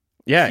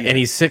 Yeah, and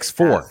he's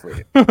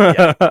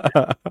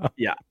 6'4".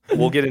 Yeah,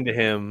 we'll get into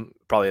him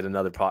probably in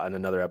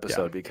another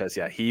episode because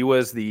he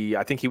was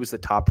I think he was the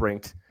top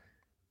ranked.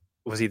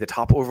 Was he the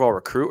top overall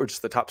recruit or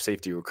just the top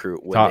safety recruit?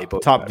 When they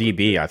both top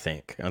DB, I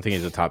think. I think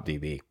he's a top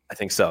DB. I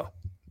think so.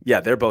 Yeah,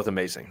 they're both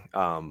amazing.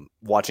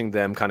 Watching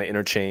them kind of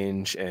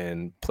interchange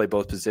and play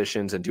both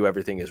positions and do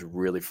everything is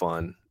really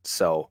fun.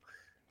 So,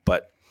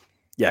 but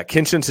yeah,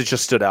 Kinchins has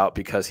just stood out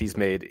because he's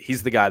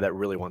the guy that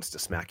really wants to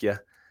smack you.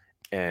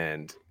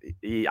 And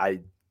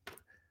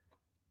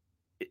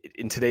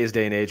in today's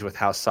day and age with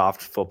how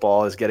soft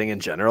football is getting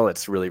in general,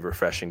 it's really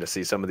refreshing to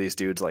see some of these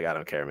dudes like, I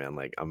don't care, man.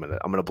 Like I'm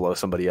gonna blow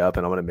somebody up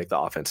and I'm gonna make the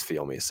offense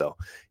feel me. So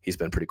he's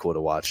been pretty cool to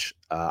watch.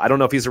 I don't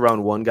know if he's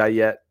around one guy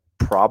yet.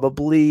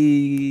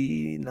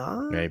 Probably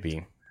not.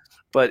 Maybe.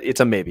 But it's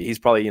a maybe. He's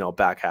probably,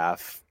 back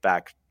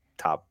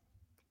top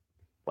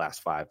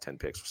last 5-10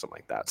 picks or something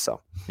like that.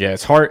 So yeah,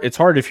 it's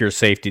hard if you're a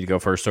safety to go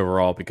first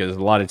overall because a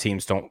lot of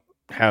teams don't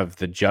have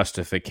the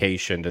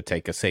justification to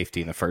take a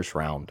safety in the first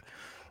round.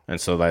 And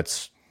so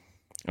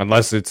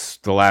unless it's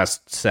the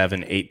last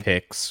 7-8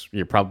 picks,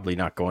 you're probably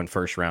not going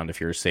first round if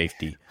you're a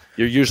safety.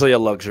 You're usually a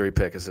luxury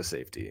pick as a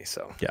safety.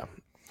 So yeah.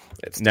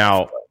 It's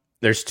now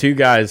there's two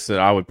guys that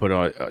I would put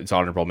on as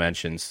honorable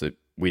mentions that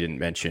we didn't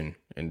mention.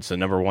 And so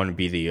number one would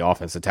be the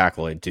offensive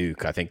tackle at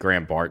Duke. I think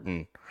Graham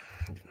Barton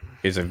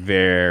is a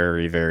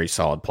very, very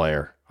solid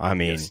player. I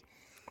mean,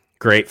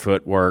 great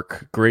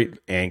footwork, great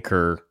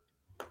anchor,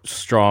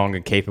 strong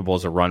and capable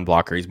as a run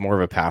blocker. He's more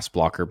of a pass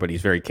blocker, but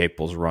he's very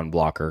capable as a run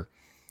blocker.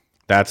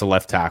 That's a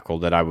left tackle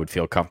that I would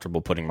feel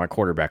comfortable putting my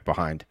quarterback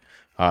behind.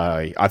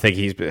 I think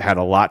he's had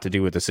a lot to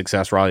do with the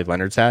success Riley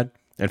Leonard's had.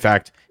 In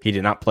fact, he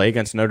did not play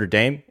against Notre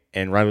Dame,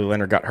 and Riley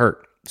Leonard got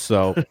hurt.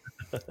 So,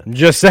 I'm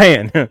just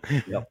saying,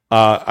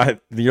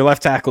 your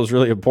left tackle is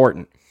really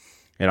important.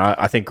 And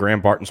I think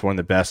Graham Barton's one of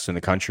the best in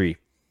the country.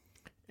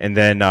 And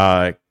then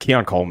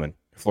Keon Coleman,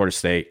 Florida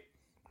State.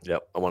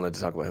 Yep, I wanted to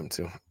talk about him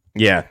too.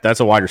 Yeah, that's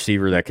a wide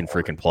receiver that can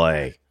freaking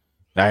play.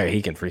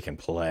 He can freaking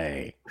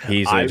play.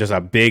 He's just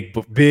a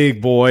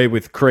big boy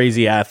with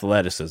crazy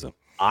athleticism.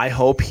 I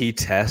hope he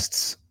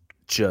tests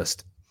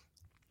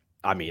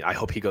I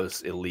hope he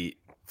goes elite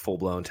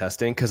full-blown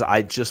testing because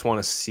I just want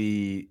to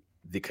see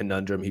the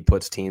conundrum he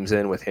puts teams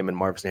in with him and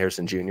Marvin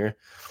Harrison Jr.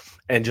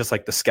 And just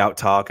like the scout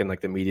talk and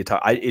like the media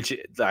talk.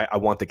 I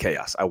want the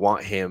chaos. I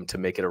want him to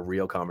make it a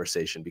real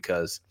conversation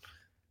because,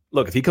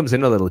 look, if he comes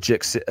in a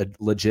legit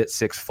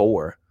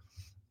 6'4",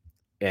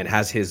 and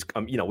has his,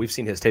 we've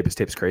seen his tape. His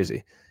tape's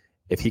crazy.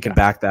 If he can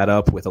back that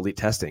up with elite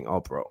testing,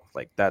 bro,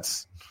 like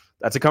that's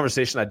a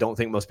conversation I don't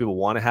think most people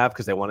want to have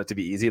because they want it to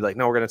be easy. Like,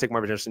 no, we're going to take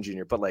Marvin Harrison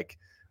Jr. But like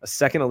a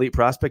second elite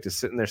prospect is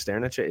sitting there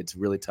staring at you. It's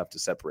really tough to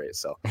separate.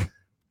 So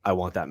I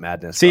want that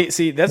madness.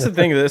 See, that's the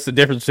thing. That's the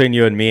difference between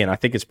you and me. And I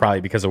think it's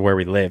probably because of where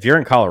we live. You're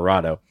in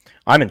Colorado.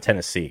 I'm in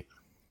Tennessee.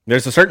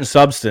 There's a certain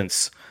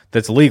substance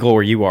that's legal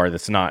where you are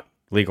that's not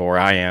legal where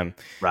I am,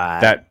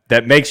 right?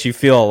 That makes you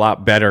feel a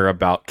lot better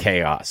about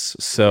chaos.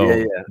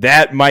 So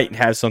that might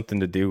have something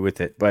to do with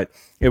it. But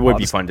it would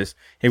be fun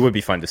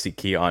to see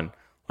Keon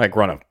like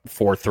run a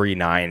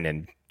 4.39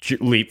 and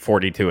leap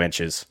 42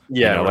 inches.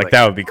 Yeah,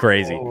 that would be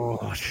crazy.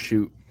 Oh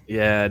shoot!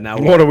 Yeah. Now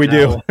what do we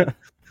do?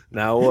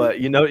 Now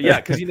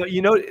because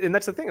and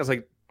that's the thing. I was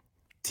like,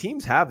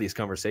 teams have these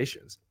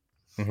conversations.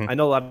 Mm-hmm. I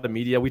know a lot of the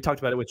media. We talked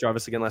about it with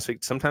Jarvis again last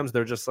week. Sometimes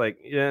they're just like,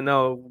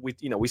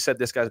 we said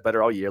this guy's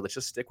better all year. Let's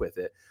just stick with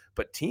it.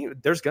 But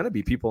there's going to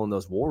be people in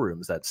those war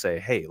rooms that say,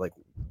 hey, like,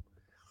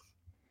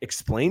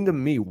 explain to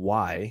me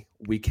why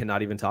we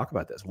cannot even talk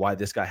about this. Why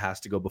this guy has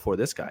to go before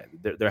this guy.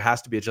 There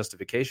has to be a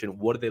justification.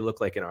 What do they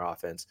look like in our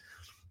offense?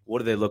 What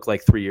do they look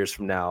like 3 years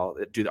from now?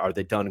 Are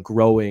they done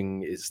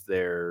growing? Is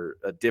there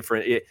a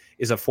different?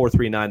 Is a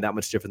 4.39 that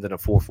much different than a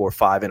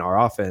 4.45 in our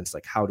offense?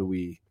 Like, how do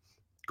we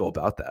go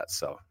about that?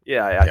 So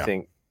I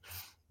think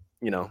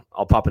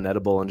I'll pop an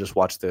edible and just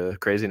watch the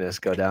craziness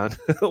go down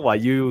while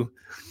you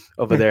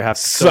over there have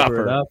to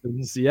suffer it up.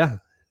 And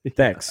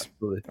Thanks.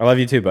 Absolutely. I love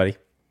you too, buddy.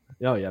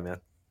 Oh yeah, man.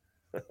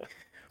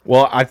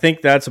 Well, I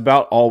think that's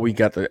about all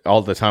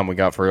the time we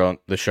got for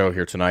the show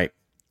here tonight.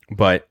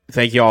 But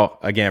thank you all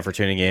again for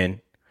tuning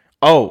in.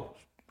 Oh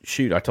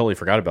shoot, I totally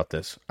forgot about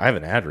this. I have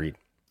an ad read.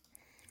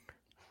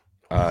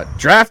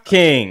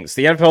 DraftKings,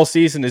 the NFL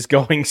season is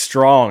going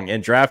strong,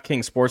 and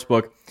DraftKings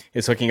Sportsbook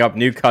is hooking up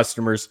new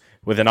customers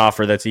with an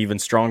offer that's even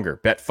stronger.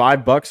 Bet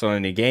 $5 on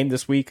any game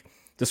this week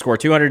to score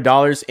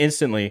 $200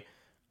 instantly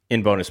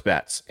in bonus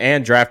bets.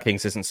 And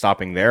DraftKings isn't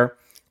stopping there.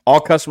 All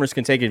customers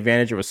can take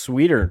advantage of a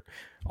sweeter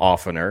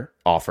offer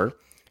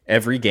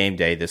every game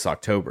day this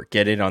October.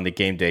 Get in on the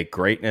game day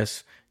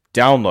greatness.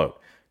 Download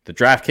the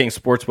DraftKings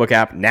Sportsbook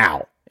app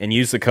now and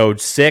use the code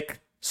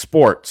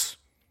SICKSPORTS.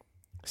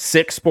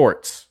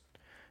 SICKSPORTS.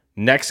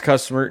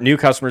 New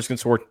customers can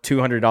score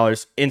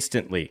 $200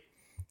 instantly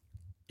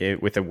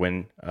with a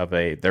win of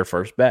their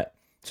first bet.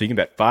 So you can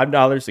bet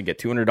 $5 and get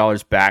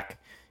 $200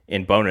 back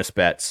in bonus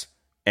bets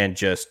and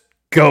just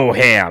go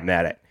ham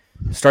at it.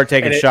 Start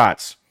taking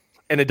shots.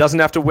 And it doesn't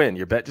have to win.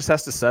 Your bet just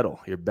has to settle.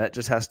 Your bet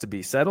just has to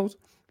be settled,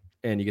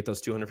 and you get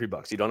those $200 free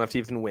bucks. You don't have to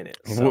even win it.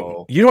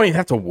 So You don't even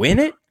have to win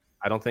it?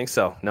 I don't think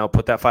so. No,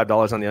 put that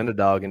 $5 on the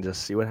underdog and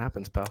just see what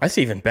happens, pal. That's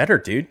even better,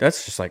 dude.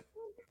 That's just like,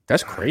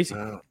 that's crazy.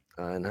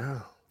 I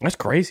know. That's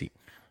crazy.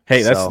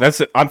 Hey,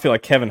 that's I feel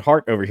like Kevin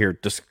Hart over here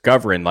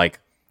discovering like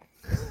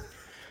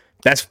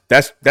that's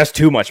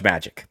too much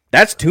magic.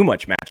 That's too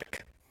much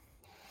magic.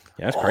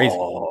 Yeah, that's crazy.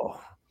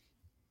 Oh,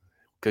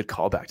 good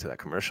callback to that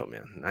commercial,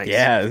 man. Nice.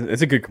 Yeah,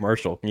 it's a good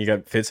commercial. You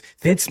got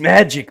Fitz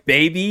magic,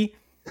 baby.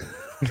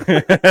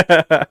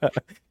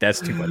 That's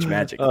too much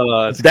magic.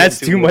 That's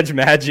too much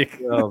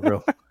magic. Oh,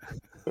 bro.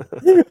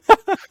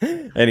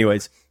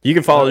 Anyways, you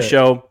can follow the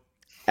show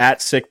at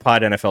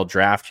SickPod NFL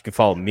Draft. You can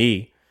follow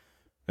me.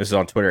 This is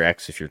on Twitter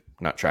X if you're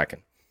not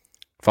tracking.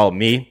 Follow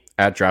me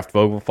at Draft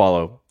Vogel.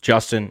 Follow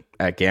Justin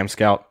at Gam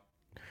Scout.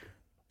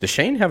 Does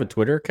Shane have a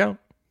Twitter account?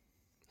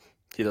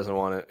 He doesn't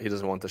want it. He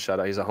doesn't want the shout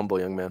out. He's a humble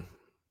young man.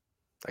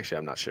 Actually,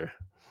 I'm not sure.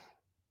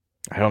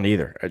 I don't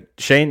either.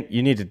 Shane,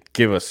 you need to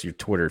give us your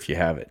Twitter if you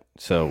have it,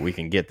 so we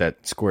can get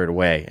that squared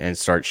away and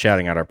start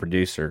shouting out our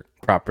producer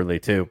properly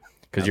too,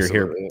 because you're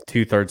here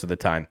 2/3 of the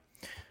time.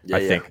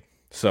 I think.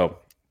 So,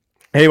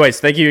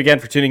 anyways, thank you again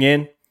for tuning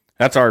in.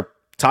 That's our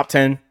top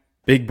 10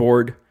 big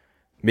board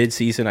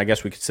mid-season, I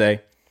guess we could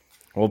say.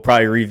 We'll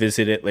probably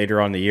revisit it later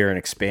on in the year and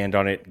expand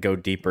on it, go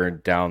deeper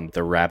down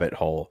the rabbit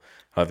hole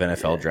of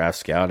NFL draft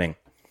scouting.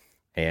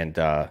 And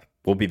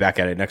we'll be back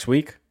at it next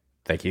week.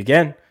 Thank you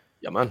again.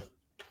 Yeah, man.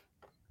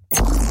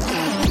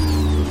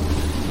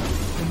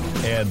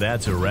 And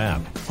that's a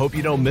wrap. Hope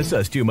you don't miss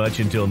us too much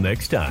until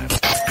next time.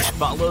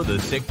 Follow the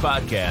Sick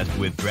Podcast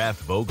with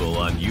Draft Vogel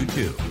on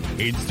YouTube,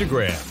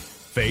 Instagram,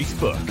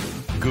 Facebook,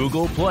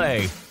 Google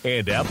Play,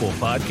 and Apple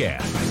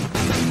Podcasts.